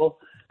trouble.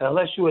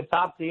 Unless you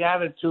adopt the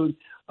attitude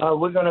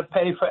We're going to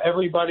pay for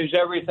everybody's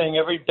everything.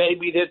 Every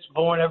baby that's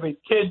born, every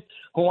kid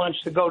who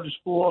wants to go to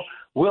school,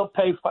 we'll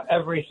pay for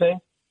everything.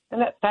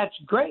 And that's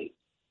great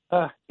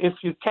if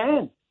you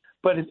can.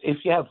 But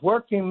if you have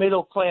working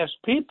middle-class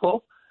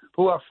people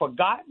who are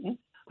forgotten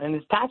and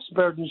the tax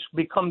burdens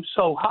become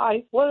so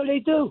high, what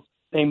do?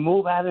 They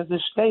move out of the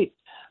state.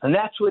 And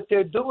that's what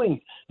they're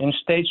doing in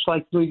states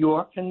like New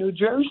York and New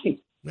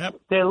Jersey. Yep.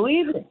 They're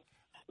leaving.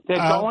 They're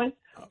going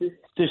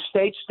to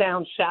states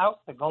down south.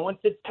 They're going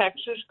to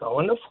Texas,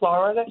 going to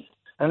Florida.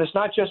 And it's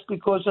not just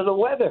because of the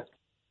weather.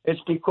 It's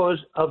because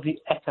of the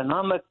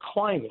economic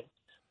climate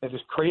that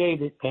is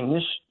created in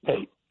this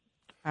state.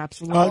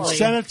 Absolutely.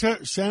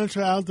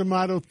 Senator Al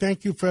D'Amato,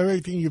 thank you for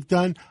everything you've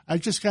done. I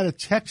just got a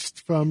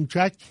text from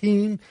Jack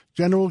Keane.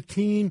 General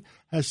Keane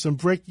has some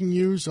breaking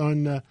news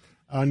on the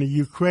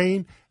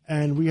Ukraine,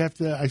 and we have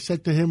to. I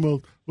said to him,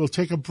 we'll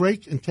take a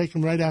break and take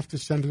him right after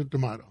Senator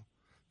D'Amato.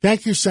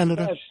 Thank you,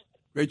 Senator. Yes.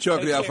 Great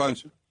talking to you,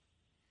 Alphonse.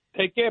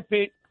 Take care,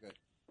 Pete.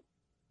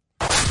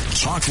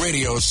 Talk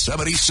Radio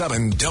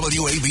 77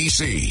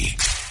 WABC.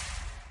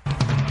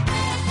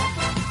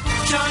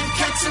 John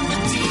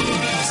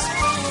Catsimatidis,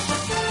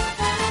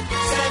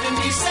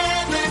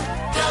 77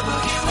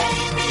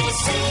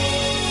 WABC.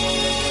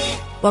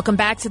 Welcome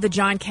back to the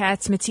John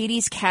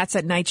Catsimatidis Cats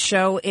at Night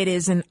show. It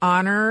is an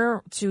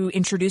honor to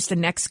introduce the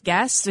next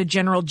guest,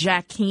 General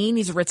Jack Keane.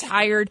 He's a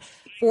retired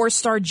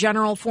four-star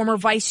general, former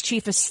vice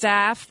chief of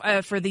staff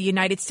for the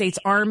United States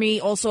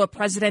Army, also a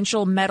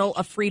Presidential Medal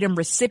of Freedom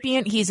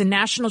recipient. He's a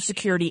national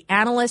security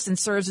analyst and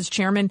serves as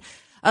chairman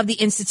of the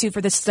Institute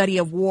for the Study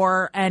of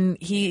War. And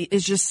he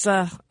is just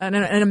an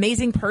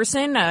amazing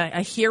person,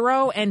 a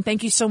hero. And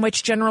thank you so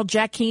much, General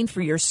Jack Keane,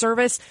 for your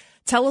service.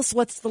 Tell us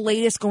what's the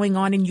latest going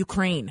on in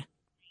Ukraine.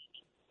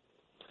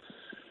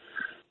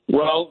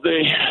 Well,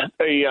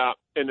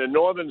 in the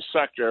northern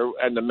sector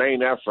and the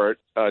main effort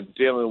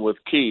dealing with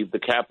Kyiv, the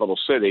capital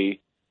city,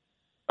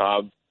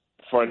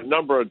 for a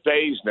number of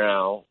days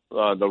now,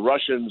 the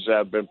Russians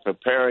have been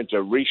preparing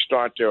to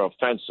restart their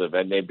offensive,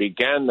 and they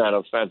began that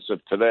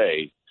offensive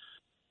today,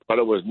 but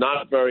it was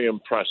not very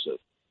impressive.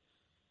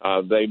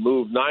 They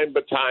moved 9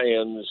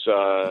 battalions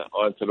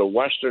onto the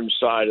western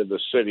side of the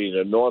city,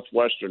 the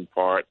northwestern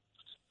part,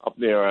 up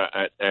near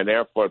an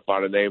airport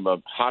by the name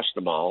of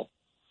Hostomel.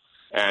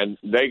 And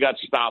they got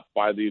stopped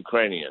by the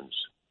Ukrainians.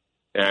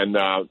 And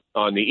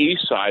on the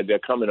east side, they're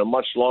coming a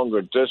much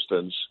longer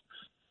distance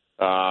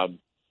to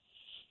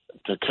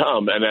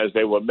come. And as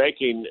they were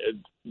making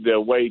their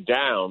way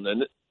down,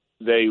 and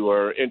they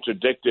were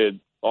interdicted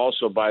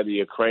also by the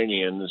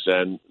Ukrainians,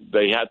 and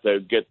they had to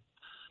get,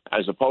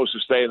 as opposed to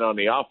staying on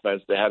the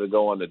offense, they had to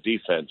go on the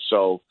defense.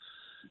 So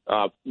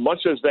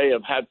much as they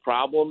have had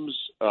problems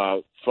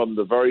from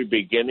the very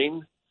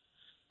beginning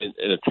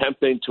in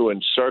attempting to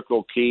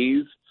encircle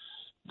Kyiv,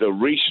 the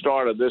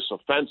restart of this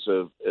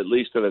offensive, at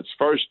least in its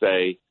first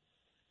day,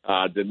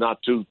 did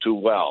not do too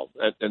well.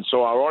 And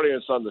so our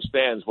audience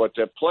understands what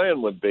their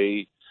plan would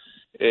be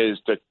is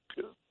to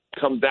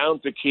come down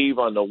to Kyiv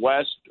on the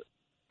west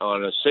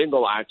on a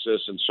single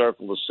axis,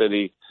 encircle the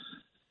city,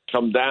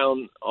 come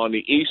down on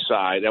the east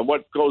side. And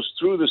what goes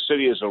through the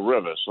city is a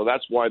river, so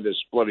that's why they're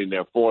splitting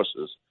their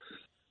forces.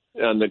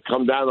 And they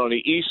come down on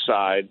the east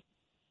side,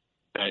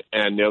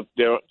 and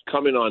they're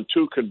coming on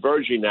 2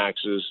 converging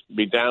axes,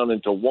 be down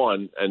into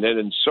one, and then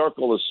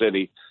encircle the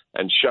city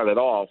and shut it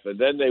off. And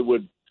then they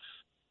would,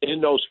 in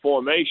those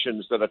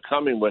formations that are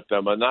coming with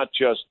them, are not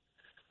just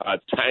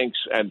tanks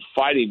and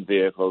fighting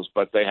vehicles,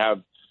 but they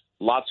have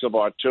lots of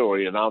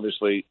artillery and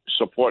obviously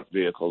support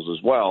vehicles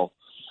as well.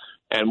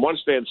 And once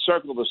they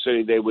encircle the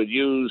city, they would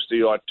use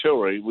the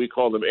artillery. We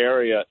call them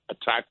area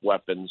attack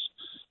weapons,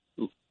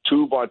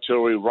 tube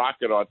artillery,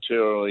 rocket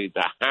artillery,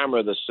 to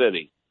hammer the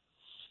city.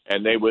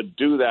 And they would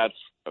do that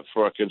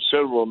for a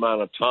considerable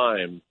amount of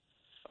time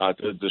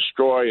to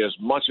destroy as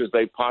much as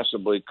they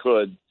possibly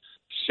could,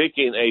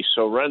 seeking a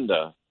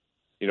surrender,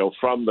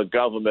 from the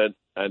government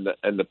and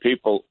the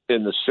people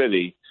in the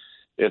city.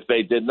 If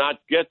they did not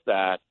get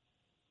that,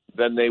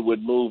 then they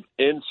would move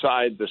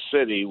inside the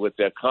city with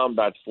their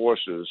combat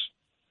forces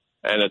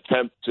and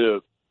attempt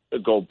to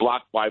go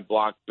block by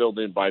block,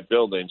 building by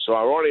building. So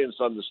our audience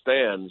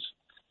understands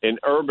in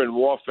urban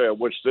warfare,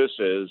 which this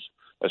is,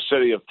 a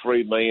city of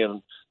 3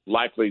 million,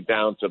 likely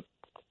down to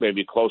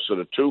maybe closer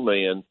to 2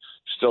 million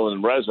still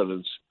in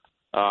residence,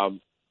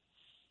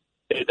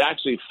 it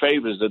actually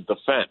favors the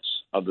defense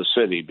of the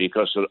city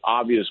because the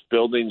obvious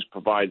buildings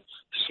provide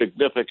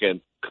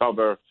significant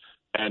cover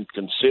and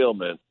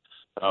concealment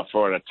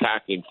for an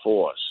attacking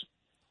force.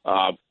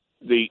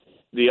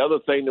 The other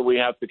thing that we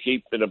have to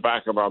keep in the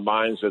back of our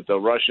minds is that the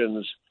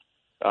Russians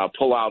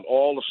pull out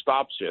all the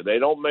stops here. They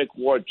don't make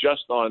war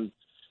just on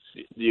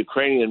the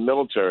Ukrainian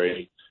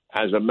military.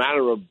 As a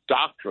matter of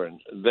doctrine,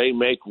 they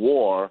make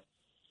war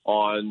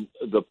on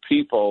the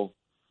people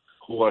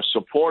who are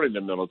supporting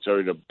the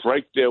military to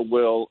break their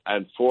will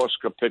and force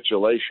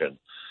capitulation.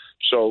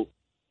 So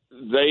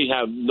they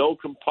have no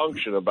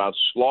compunction about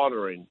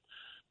slaughtering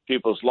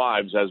people's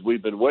lives, as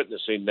we've been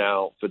witnessing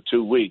now for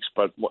 2 weeks.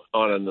 But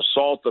on an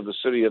assault of a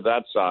city of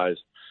that size,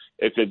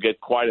 it could get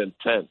quite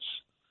intense.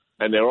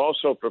 And they're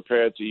also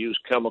prepared to use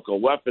chemical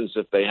weapons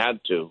if they had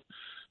to.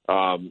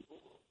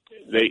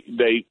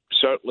 They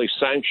certainly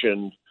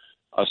sanctioned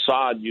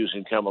Assad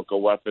using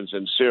chemical weapons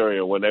in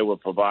Syria when they were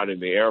providing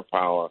the air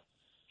power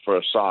for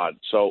Assad.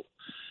 So,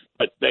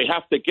 but they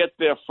have to get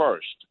there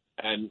first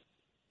and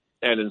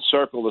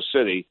encircle the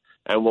city.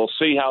 And we'll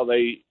see how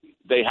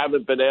they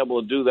haven't been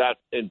able to do that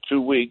in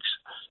 2 weeks.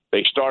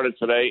 They started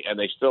today, and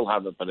they still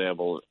haven't been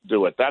able to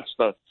do it. That's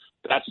the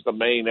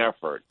main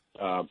effort.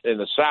 In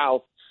the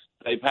South,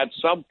 they've had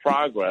some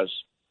progress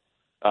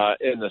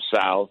in the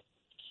South,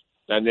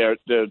 and their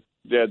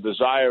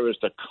desire is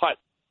to cut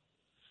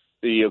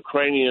the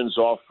Ukrainians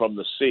off from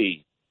the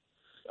sea.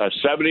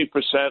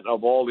 70%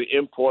 of all the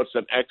imports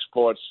and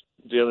exports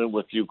dealing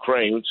with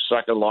Ukraine, which is the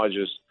second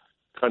largest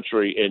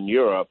country in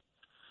Europe,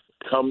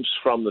 comes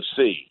from the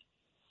sea,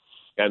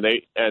 and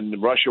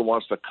Russia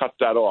wants to cut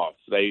that off.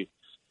 They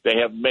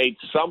have made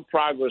some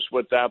progress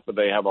with that, but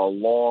they have a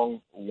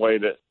long way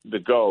to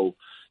go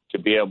to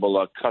be able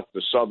to cut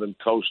the southern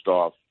coast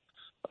off,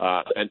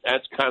 and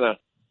that's kind of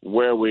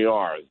where we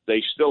are.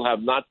 They still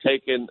have not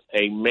taken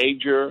a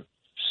major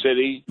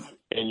city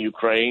in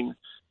Ukraine.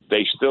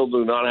 They still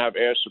do not have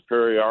air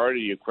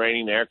superiority.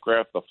 Ukrainian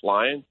aircraft are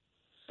flying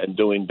and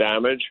doing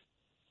damage,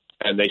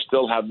 and they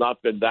still have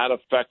not been that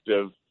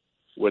effective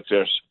with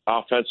their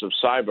offensive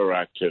cyber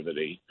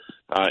activity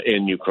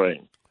in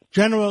Ukraine.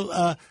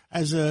 General,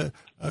 as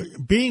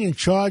being in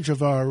charge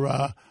of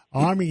our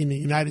Army in the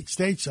United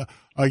States,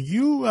 are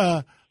you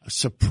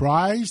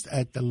surprised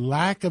at the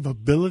lack of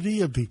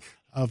ability of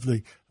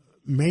the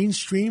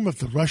mainstream of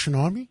the Russian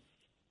Army?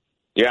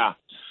 Yeah,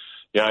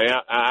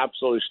 I'm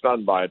absolutely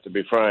stunned by it, to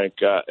be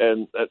frank.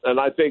 And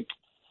I think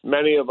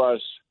many of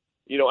us,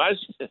 as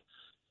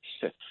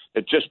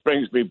it just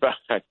brings me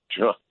back,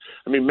 John.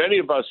 I mean, many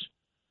of us,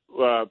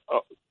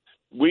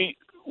 we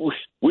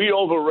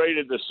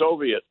overrated the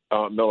Soviet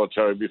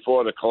military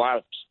before the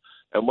collapse,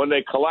 and when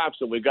they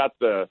collapsed, and we got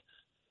to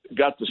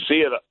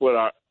see it with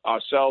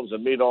ourselves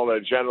and meet all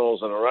their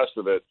generals and the rest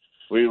of it,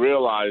 we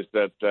realized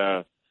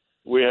that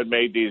we had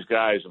made these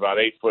guys about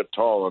 8 foot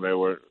tall, and they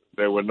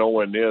were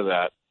nowhere near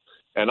that.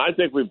 And I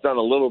think we've done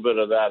a little bit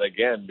of that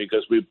again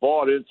because we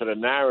bought into the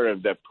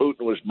narrative that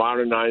Putin was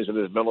modernizing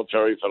his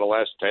military for the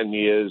last 10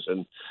 years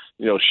and,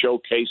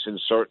 showcasing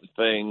certain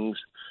things.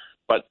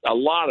 But a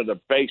lot of the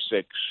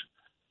basics,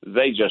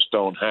 they just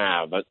don't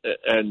have.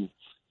 And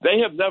they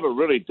have never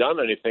really done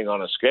anything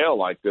on a scale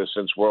like this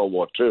since World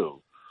War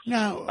II.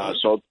 Now,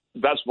 so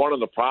that's one of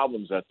the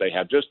problems that they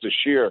have, just the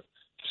sheer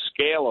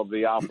scale of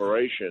the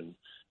operation.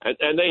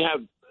 And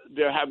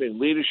they're having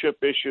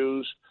leadership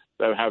issues.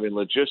 They're having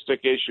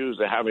logistic issues.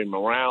 They're having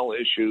morale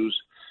issues.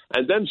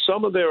 And then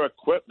some of their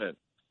equipment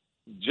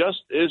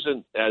just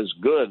isn't as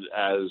good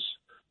as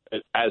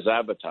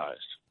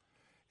advertised.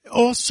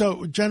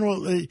 Also,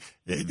 General,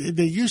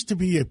 there used to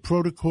be a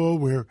protocol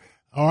where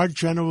our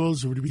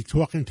generals would be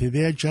talking to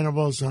their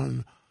generals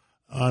on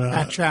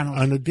a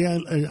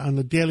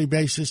daily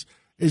basis.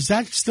 Is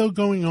that still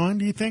going on,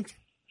 do you think?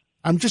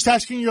 I'm just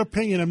asking your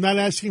opinion. I'm not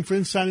asking for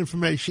inside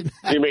information.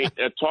 You mean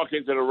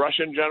talking to the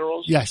Russian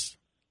generals? Yes.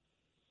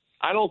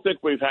 I don't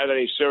think we've had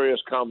any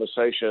serious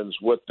conversations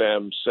with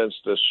them since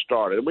this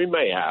started. We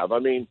may have. I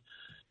mean,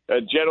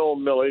 General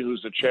Milley,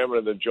 who's the chairman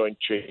of the Joint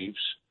Chiefs,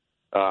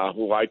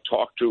 who I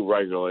talk to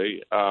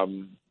regularly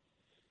and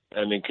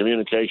in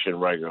communication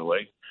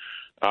regularly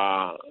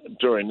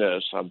during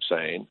this, I'm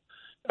saying.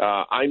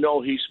 I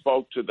know he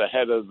spoke to the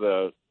head of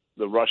the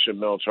Russian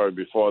military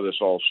before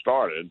this all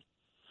started,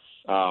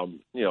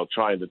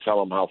 trying to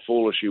tell him how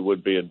foolish he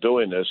would be in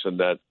doing this and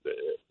that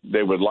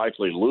they would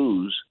likely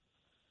lose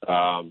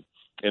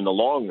in the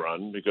long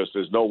run because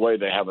there's no way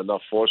they have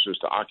enough forces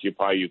to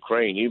occupy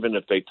Ukraine. Even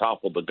if they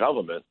topple the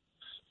government,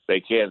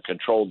 they can't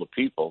control the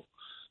people.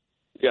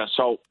 Yeah,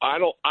 so I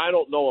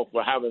don't know if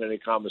we're having any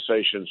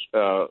conversations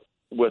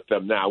with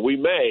them now. We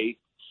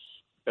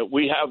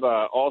have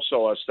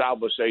also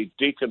established a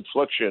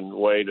deconfliction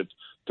way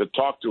to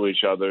talk to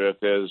each other if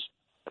there's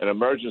an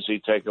emergency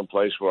taking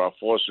place where our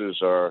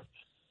forces are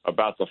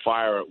about to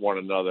fire at one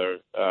another.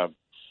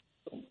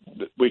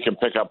 We can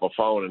pick up a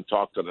phone and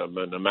talk to them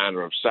in a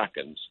matter of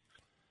seconds.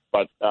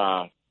 But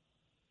why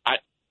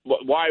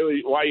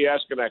are you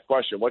asking that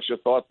question? What's your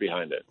thought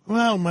behind it?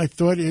 Well, my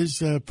thought is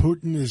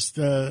Putin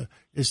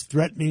is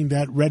threatening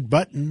that red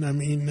button. I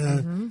mean,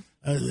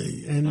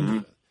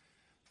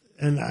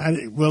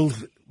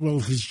 will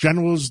his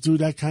generals do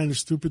that kind of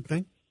stupid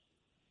thing?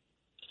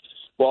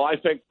 Well, I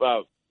think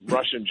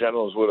Russian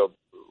generals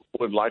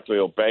would likely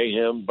obey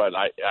him, but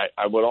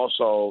I would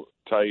also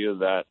tell you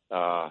that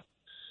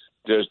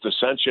there's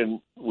dissension.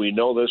 We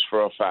know this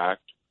for a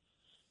fact.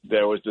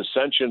 There was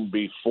dissension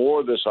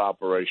before this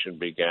operation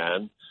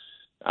began.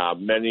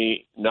 Not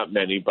many,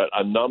 but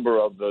a number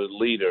of the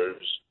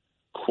leaders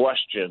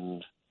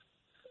questioned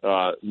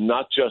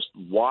not just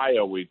why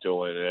are we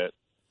doing it,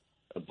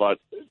 but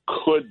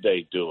could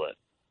they do it,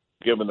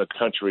 given the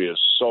country is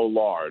so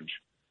large.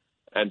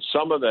 And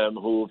some of them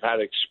who've had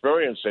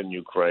experience in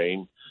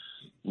Ukraine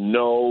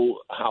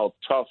know how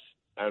tough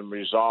and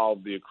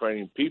resolve the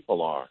Ukrainian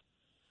people are.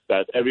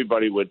 That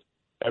everybody would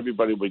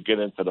get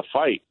into the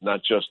fight,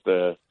 not just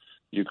the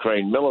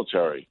Ukraine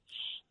military,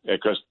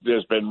 because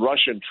there's been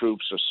Russian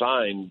troops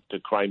assigned to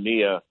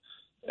Crimea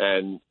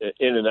and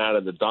in and out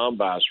of the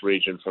Donbass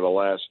region for the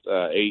last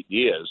 8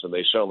 years, and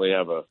they certainly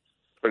have a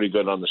pretty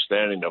good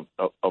understanding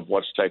of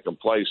what's taken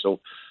place. So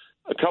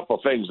a couple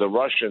of things the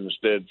Russians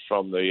did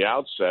from the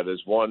outset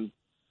is, one,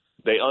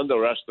 they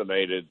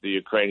underestimated the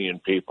Ukrainian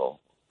people,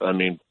 and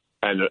the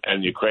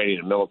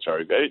Ukrainian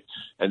military.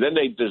 And then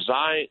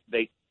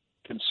they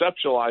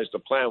conceptualized a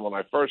plan. When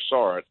I first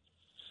saw it,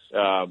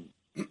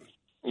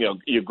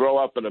 you grow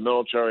up in the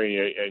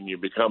military and you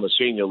become a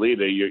senior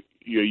leader, you're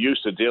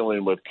used to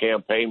dealing with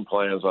campaign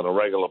plans on a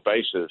regular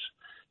basis.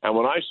 And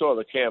when I saw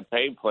the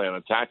campaign plan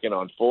attacking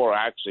on 4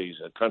 axes,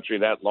 a country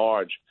that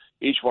large,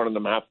 each one of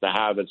them have to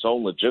have its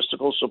own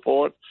logistical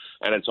support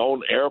and its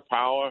own air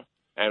power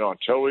and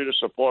artillery to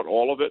support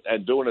all of it,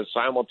 and doing it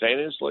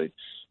simultaneously,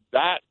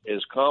 that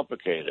is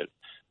complicated,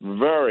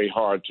 very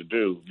hard to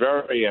do,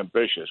 very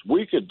ambitious.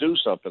 We could do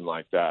something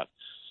like that,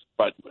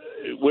 but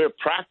we're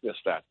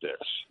practiced at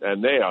this,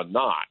 and they are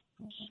not.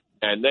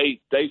 And they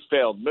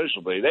failed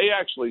miserably. They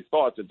actually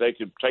thought that they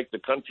could take the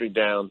country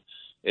down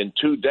in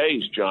 2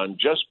 days, John,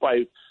 just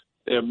by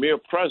their mere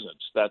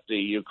presence, that the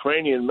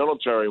Ukrainian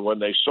military, when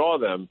they saw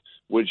them,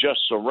 would just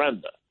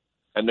surrender.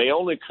 And they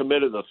only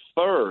committed a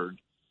third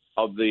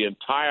of the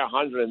entire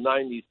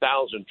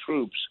 190,000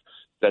 troops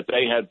that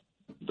they had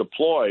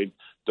deployed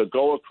to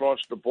go across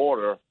the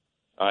border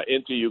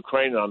into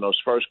Ukraine on those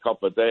first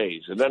couple of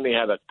days. And then they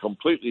had to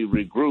completely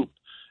regroup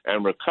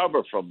and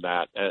recover from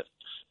that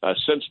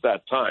since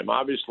that time.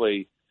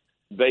 Obviously,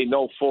 they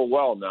know full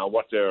well now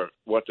what they're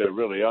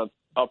really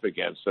up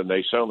against, and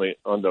they certainly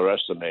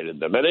underestimated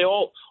them. And they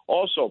all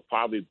also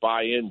probably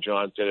buy in,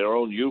 John, to their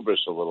own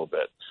hubris a little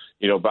bit,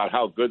 about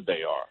how good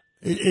they are.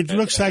 It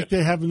looks like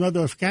they have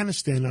another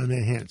Afghanistan on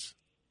their hands.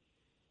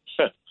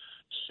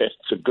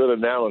 It's a good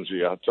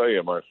analogy, I'll tell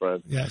you, my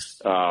friend.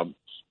 Yes.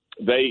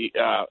 They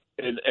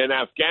in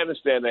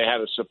Afghanistan, they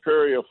had a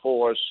superior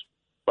force,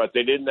 but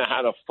they didn't know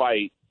how to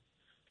fight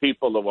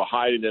people that were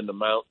hiding in the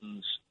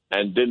mountains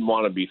and didn't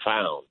want to be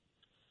found,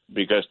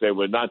 because they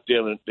weren't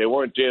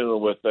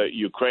dealing with the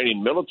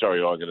Ukrainian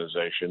military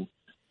organization.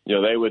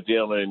 They were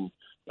dealing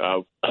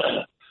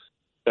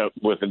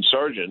with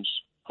insurgents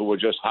who were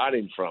just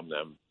hiding from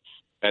them.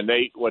 And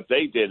what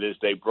they did is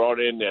they brought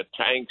in their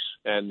tanks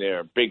and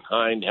their big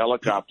Hind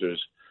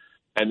helicopters,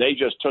 and they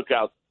just took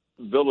out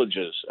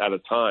villages at a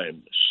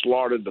time,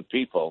 slaughtered the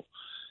people,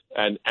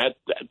 and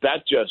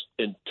that just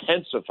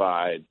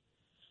intensified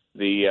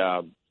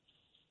the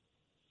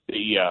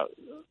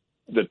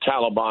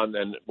Taliban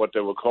and what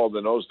they were called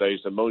in those days,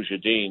 the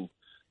Mujahideen,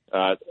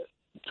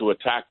 to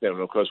attack them.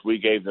 And of course, we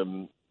gave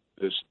them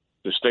the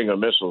Stinger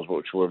missiles,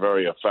 which were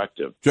very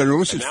effective. General,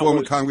 this is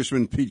former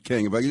Congressman Pete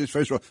King. If I could just,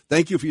 first of all,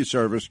 thank you for your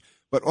service,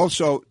 but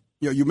also,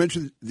 you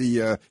mentioned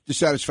the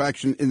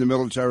dissatisfaction in the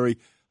military.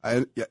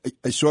 I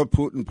saw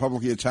Putin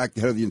publicly attack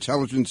the head of the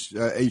intelligence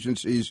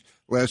agencies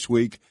last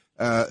week.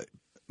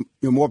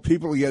 More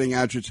people are getting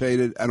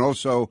agitated, and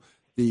also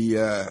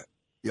the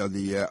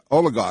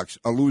oligarchs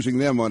are losing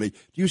their money.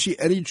 Do you see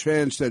any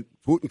chance that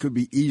Putin could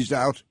be eased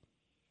out?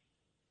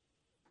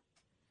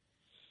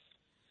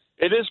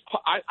 It is.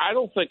 I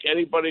don't think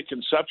anybody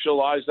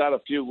conceptualized that a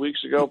few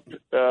weeks ago,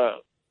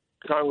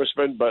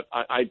 Congressman, but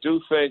I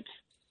do think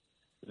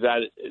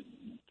that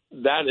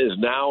is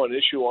now an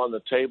issue on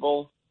the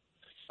table.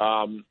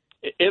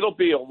 It'll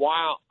be a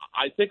while.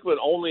 I think it would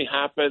only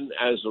happen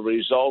as a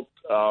result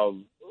of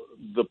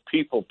the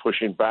people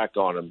pushing back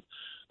on him.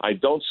 I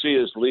don't see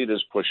his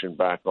leaders pushing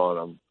back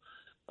on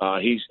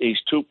him.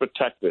 He's too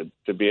protected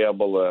to be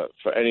able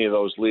for any of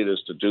those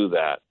leaders to do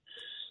that.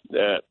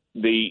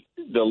 The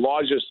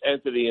largest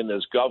entity in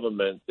his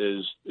government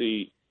is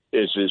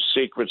his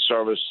Secret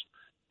Service,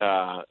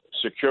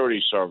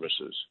 security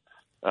services,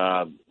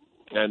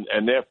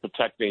 and they're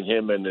protecting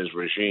him and his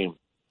regime.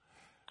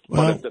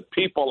 Well, but if the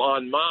people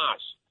en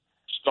masse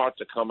start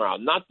to come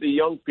out, not the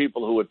young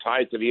people who are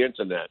tied to the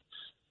internet,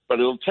 but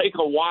it'll take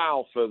a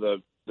while for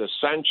the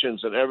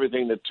sanctions and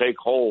everything to take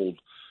hold,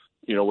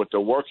 with the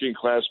working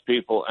class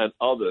people and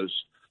others.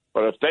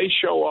 But if they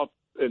show up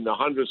in the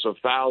hundreds of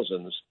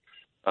thousands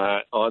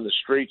on the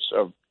streets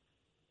of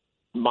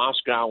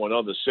Moscow and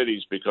other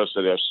cities because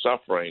of their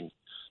suffering,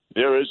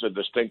 there is a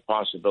distinct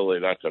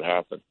possibility that could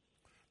happen.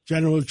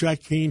 General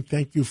Jack Keane,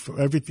 thank you for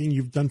everything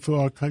you've done for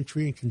our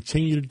country and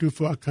continue to do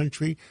for our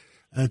country.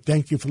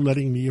 Thank you for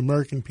letting the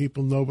American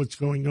people know what's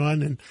going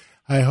on, and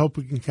I hope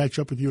we can catch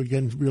up with you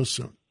again real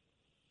soon.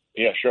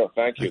 Yeah, sure.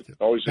 Thank you.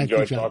 Always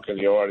enjoy talking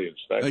to the audience.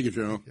 Thank you,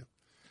 General.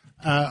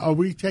 Are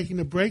we taking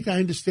a break? I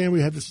understand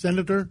we have the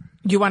senator.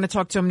 You want to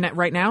talk to him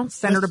right now?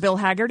 Senator Bill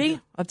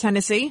Hagerty of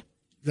Tennessee?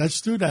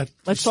 Let's do that.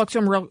 Let's talk to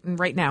him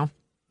right now.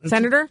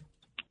 Senator?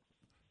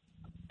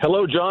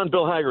 Hello, John.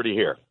 Bill Hagerty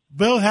here.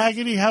 Bill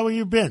Hagerty, how have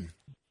you been?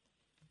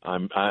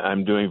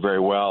 I'm doing very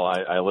well.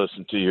 I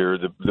listened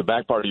to the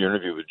back part of your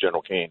interview with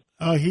General Keane.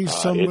 Oh, he's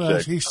some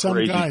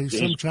guy,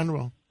 some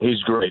general.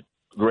 He's great.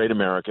 great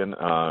American.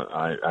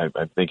 I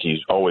think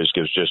he always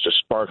gives just a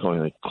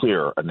sparklingly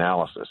clear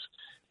analysis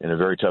in a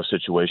very tough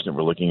situation that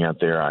we're looking at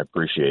there. I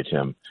appreciate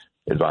him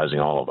advising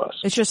all of us.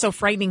 It's just so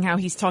frightening how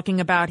he's talking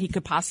about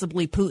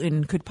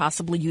Putin could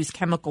possibly use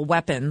chemical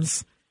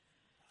weapons.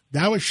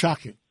 That was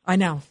shocking. I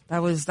know.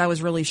 That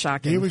was really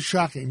shocking. It was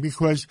shocking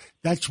because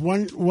that's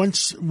one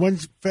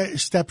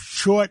step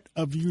short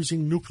of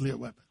using nuclear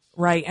weapons.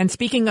 Right. And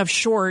speaking of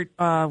short,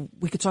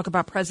 we could talk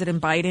about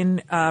President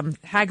Biden.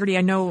 Hagerty,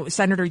 I know,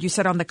 Senator, you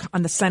said on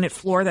the Senate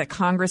floor that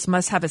Congress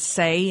must have a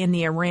say in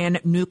the Iran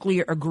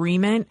nuclear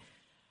agreement.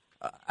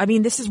 I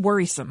mean, this is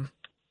worrisome.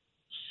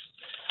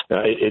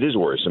 It is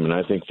worrisome, and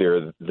I think they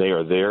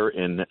are there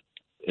in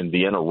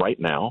Vienna right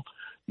now.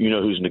 You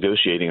know who's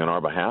negotiating on our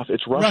behalf?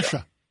 It's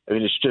Russia. I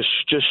mean, it's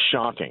just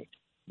shocking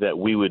that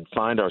we would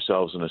find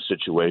ourselves in a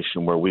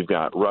situation where we've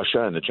got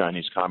Russia and the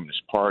Chinese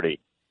Communist Party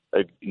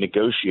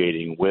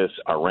negotiating with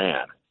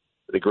Iran,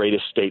 the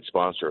greatest state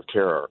sponsor of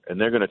terror, and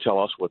they're going to tell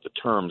us what the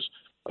terms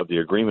of the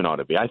agreement ought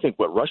to be. I think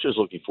what Russia's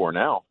looking for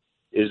now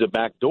is a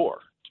back door,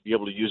 to be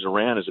able to use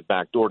Iran as a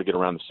back door to get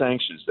around the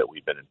sanctions that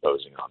we've been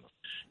imposing on them.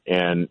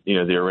 And, you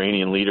know, the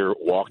Iranian leader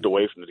walked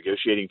away from the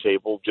negotiating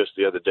table just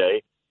the other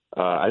day.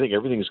 I think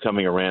everything is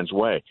coming Iran's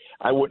way.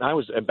 I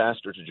was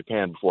ambassador to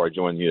Japan before I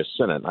joined the U.S.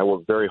 Senate. I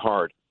worked very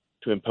hard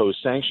to impose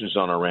sanctions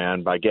on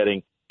Iran by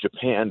getting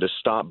Japan to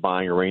stop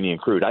buying Iranian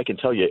crude. I can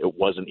tell you it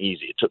wasn't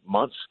easy. It took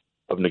months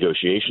of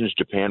negotiations.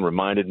 Japan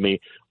reminded me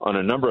on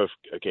a number of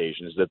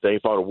occasions that they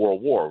fought a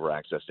world war over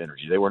access to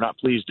energy. They were not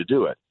pleased to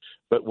do it.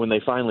 But when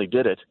they finally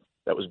did it,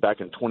 that was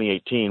back in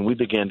 2018, we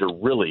began to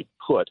really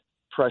put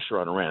pressure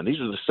on Iran.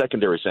 These are the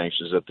secondary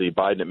sanctions that the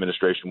Biden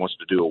administration wants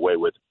to do away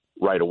with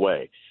right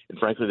away. And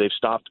frankly, they've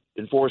stopped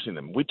enforcing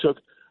them. We took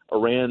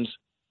Iran's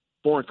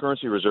foreign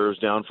currency reserves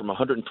down from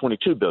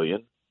 $122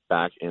 billion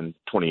back in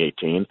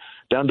 2018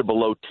 down to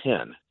below 10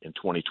 in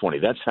 2020.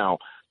 That's how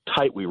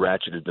tight we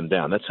ratcheted them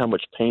down. That's how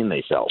much pain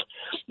they felt.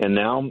 And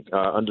now,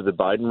 under the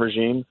Biden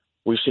regime,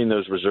 we've seen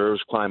those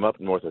reserves climb up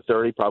north of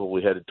 30,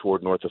 probably headed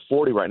toward north of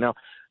 40 right now.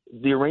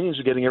 The Iranians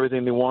are getting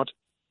everything they want,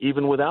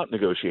 even without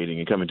negotiating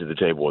and coming to the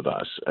table with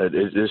us.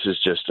 This is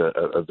just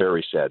a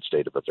very sad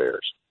state of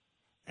affairs.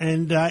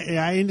 And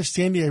I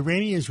understand the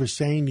Iranians were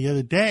saying the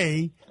other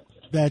day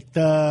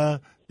that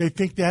they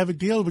think they have a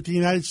deal with the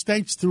United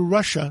States through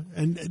Russia.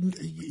 And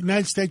the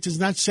United States is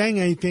not saying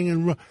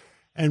anything,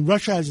 and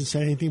Russia hasn't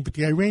said anything, but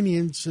the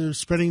Iranians are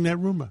spreading that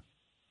rumor.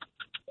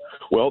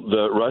 Well,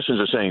 the Russians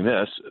are saying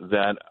this,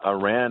 that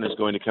Iran is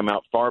going to come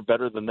out far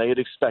better than they had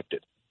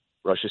expected.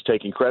 Russia's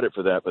taking credit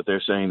for that, but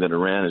they're saying that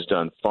Iran has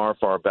done far,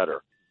 far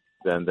better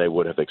than they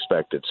would have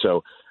expected.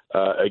 So,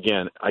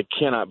 again, I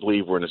cannot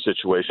believe we're in a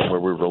situation where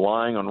we're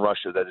relying on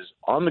Russia that is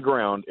on the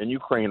ground in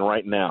Ukraine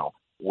right now,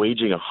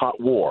 waging a hot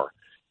war,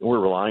 and we're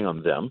relying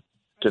on them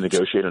to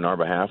negotiate on our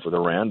behalf with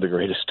Iran, the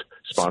greatest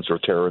sponsor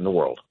of terror in the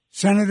world.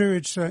 Senator,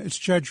 it's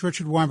Judge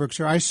Richard Weinberg,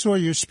 sir. I saw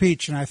your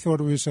speech, and I thought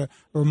it was a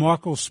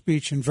remarkable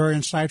speech and very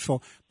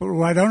insightful. But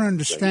what I don't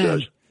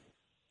understand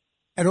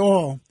at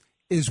all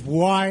is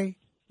why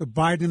the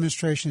Biden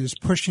administration is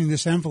pushing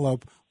this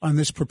envelope on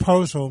this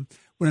proposal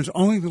when it's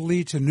only to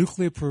lead to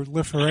nuclear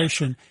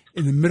proliferation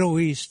in the Middle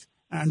East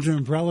under the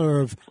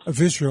umbrella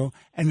of Israel,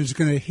 and is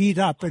going to heat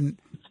up and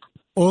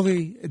all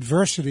the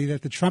adversity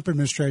that the Trump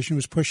administration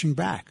was pushing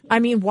back. I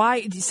mean,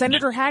 why,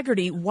 Senator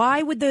Hagerty,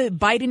 why would the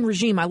Biden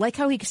regime, I like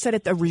how he said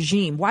it, the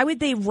regime, why would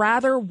they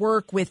rather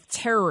work with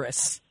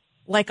terrorists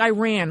like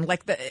Iran,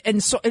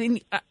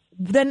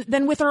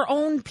 than with our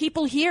own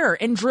people here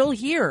and drill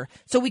here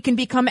so we can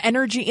become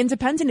energy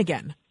independent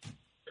again?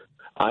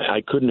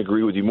 I couldn't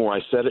agree with you more. I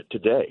said it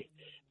today,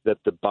 that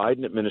the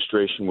Biden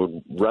administration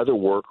would rather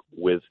work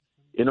with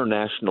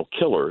international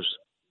killers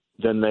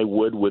than they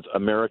would with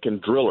American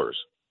drillers.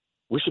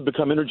 We should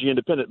become energy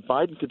independent.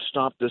 Biden could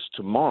stop this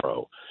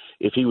tomorrow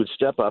if he would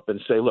step up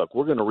and say, look,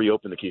 we're going to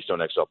reopen the Keystone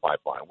XL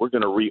pipeline. We're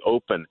going to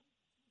reopen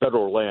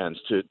federal lands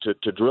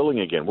to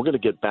drilling again. We're going to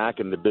get back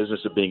in the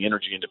business of being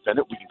energy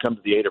independent. We can come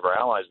to the aid of our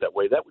allies that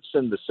way. That would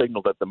send the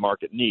signal that the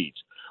market needs.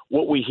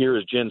 What we hear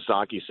is Jen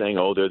Psaki saying,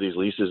 oh, there are these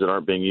leases that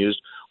aren't being used.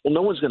 Well,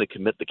 no one's going to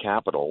commit the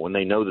capital when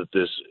they know that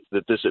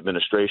this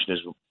administration is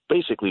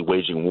basically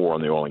waging war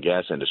on the oil and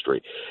gas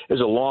industry.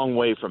 There's a long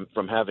way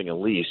from having a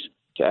lease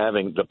to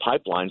having the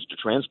pipelines to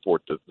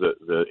transport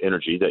the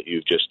energy that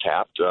you've just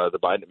tapped. The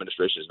Biden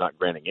administration is not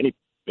granting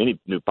any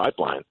new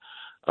pipeline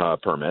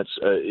permits.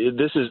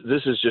 This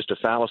is just a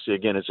fallacy.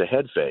 Again, it's a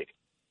head fake.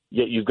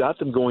 Yet you've got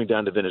them going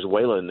down to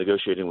Venezuela and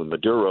negotiating with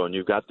Maduro, and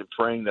you've got them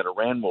praying that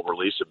Iran will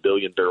release 1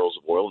 billion barrels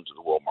of oil into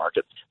the world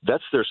market.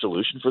 That's their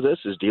solution for this,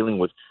 is dealing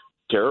with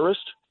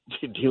terrorists,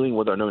 dealing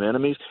with our known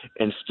enemies,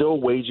 and still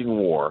waging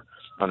war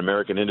on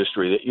American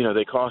industry. That,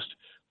 they cost,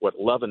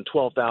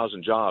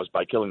 12,000 jobs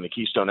by killing the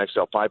Keystone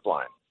XL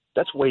pipeline.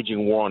 That's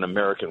waging war on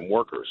American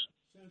workers.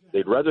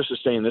 They'd rather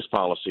sustain this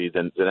policy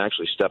than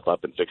actually step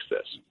up and fix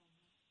this.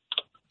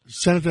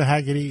 Senator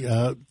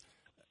Hagerty,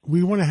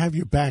 we want to have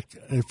you back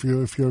if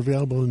you're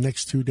available in the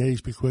next 2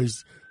 days,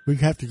 because we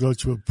have to go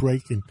to a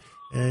break, and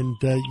and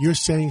you're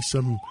saying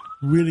some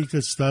really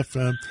good stuff.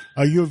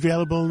 Are you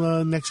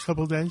available next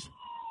couple of days?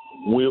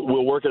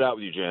 We'll work it out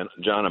with you,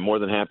 John. I'm more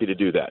than happy to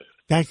do that.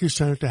 Thank you,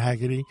 Senator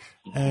Hagerty.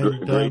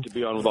 And, great to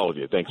be on with all of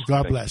you. Thanks.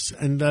 God bless.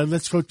 And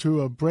let's go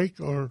to a break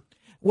or...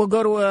 We'll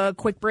go to a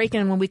quick break,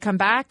 and when we come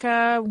back,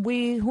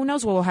 who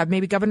knows what we'll have?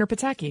 Maybe Governor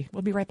Pataki.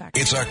 We'll be right back.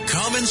 It's a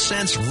common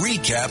sense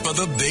recap of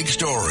the big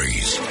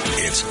stories.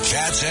 It's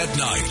Cats at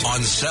Night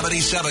on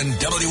 77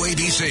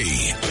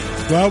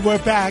 WABC. Well,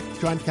 we're back.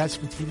 John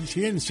Catsimatidis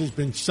here, and this has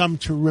been some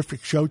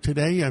terrific show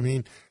today. I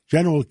mean,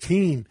 General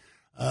Keane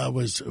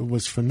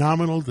was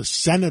phenomenal. The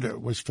senator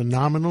was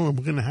phenomenal, and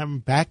we're going to have him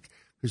back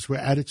because we're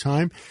out of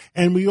time.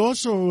 And we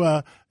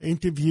also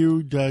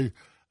interviewed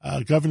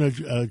Governor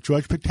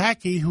George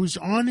Pataki, who's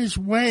on his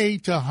way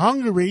to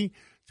Hungary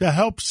to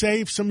help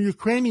save some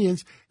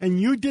Ukrainians.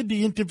 And you did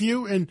the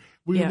interview, and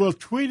we will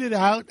tweet it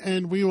out,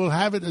 and we will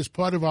have it as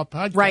part of our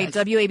podcast. Right,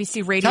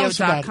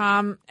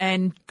 WABCRadio.com.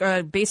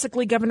 And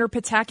basically, Governor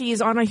Pataki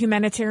is on a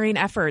humanitarian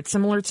effort,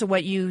 similar to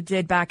what you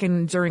did back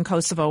during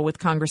Kosovo with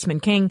Congressman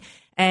King.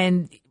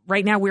 And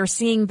right now, we're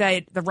seeing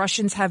that the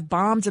Russians have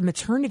bombed a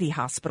maternity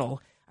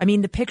hospital. I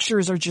mean, the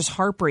pictures are just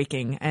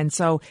heartbreaking. And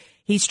so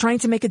he's trying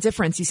to make a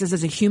difference. He says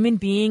as a human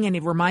being, and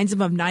it reminds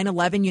him of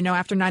 9/11. You know,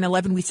 after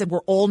 9/11, we said we're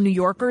all New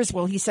Yorkers.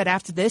 Well, he said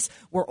after this,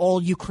 we're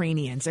all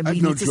Ukrainians, and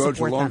we need to support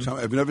them. I've known George a long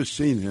time. I've never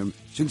seen him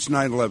since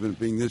 9/11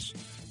 being this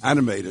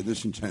animated,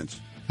 this intense.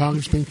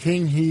 Congressman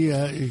King,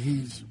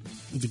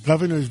 the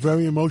governor is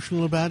very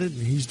emotional about it,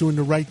 and he's doing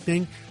the right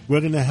thing.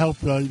 We're going to help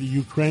the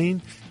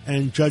Ukraine.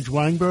 And Judge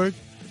Weinberg,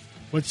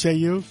 what say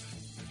you?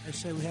 I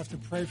say we have to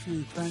pray for the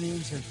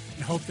Ukrainians and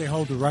hope they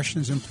hold the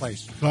Russians in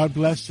place. God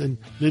bless. And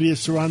Lydia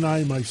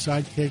Serrani, my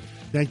sidekick,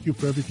 thank you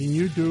for everything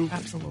you do.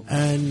 Absolutely.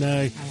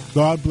 And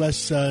God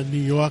bless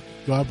New York,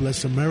 God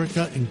bless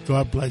America, and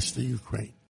God bless the Ukraine.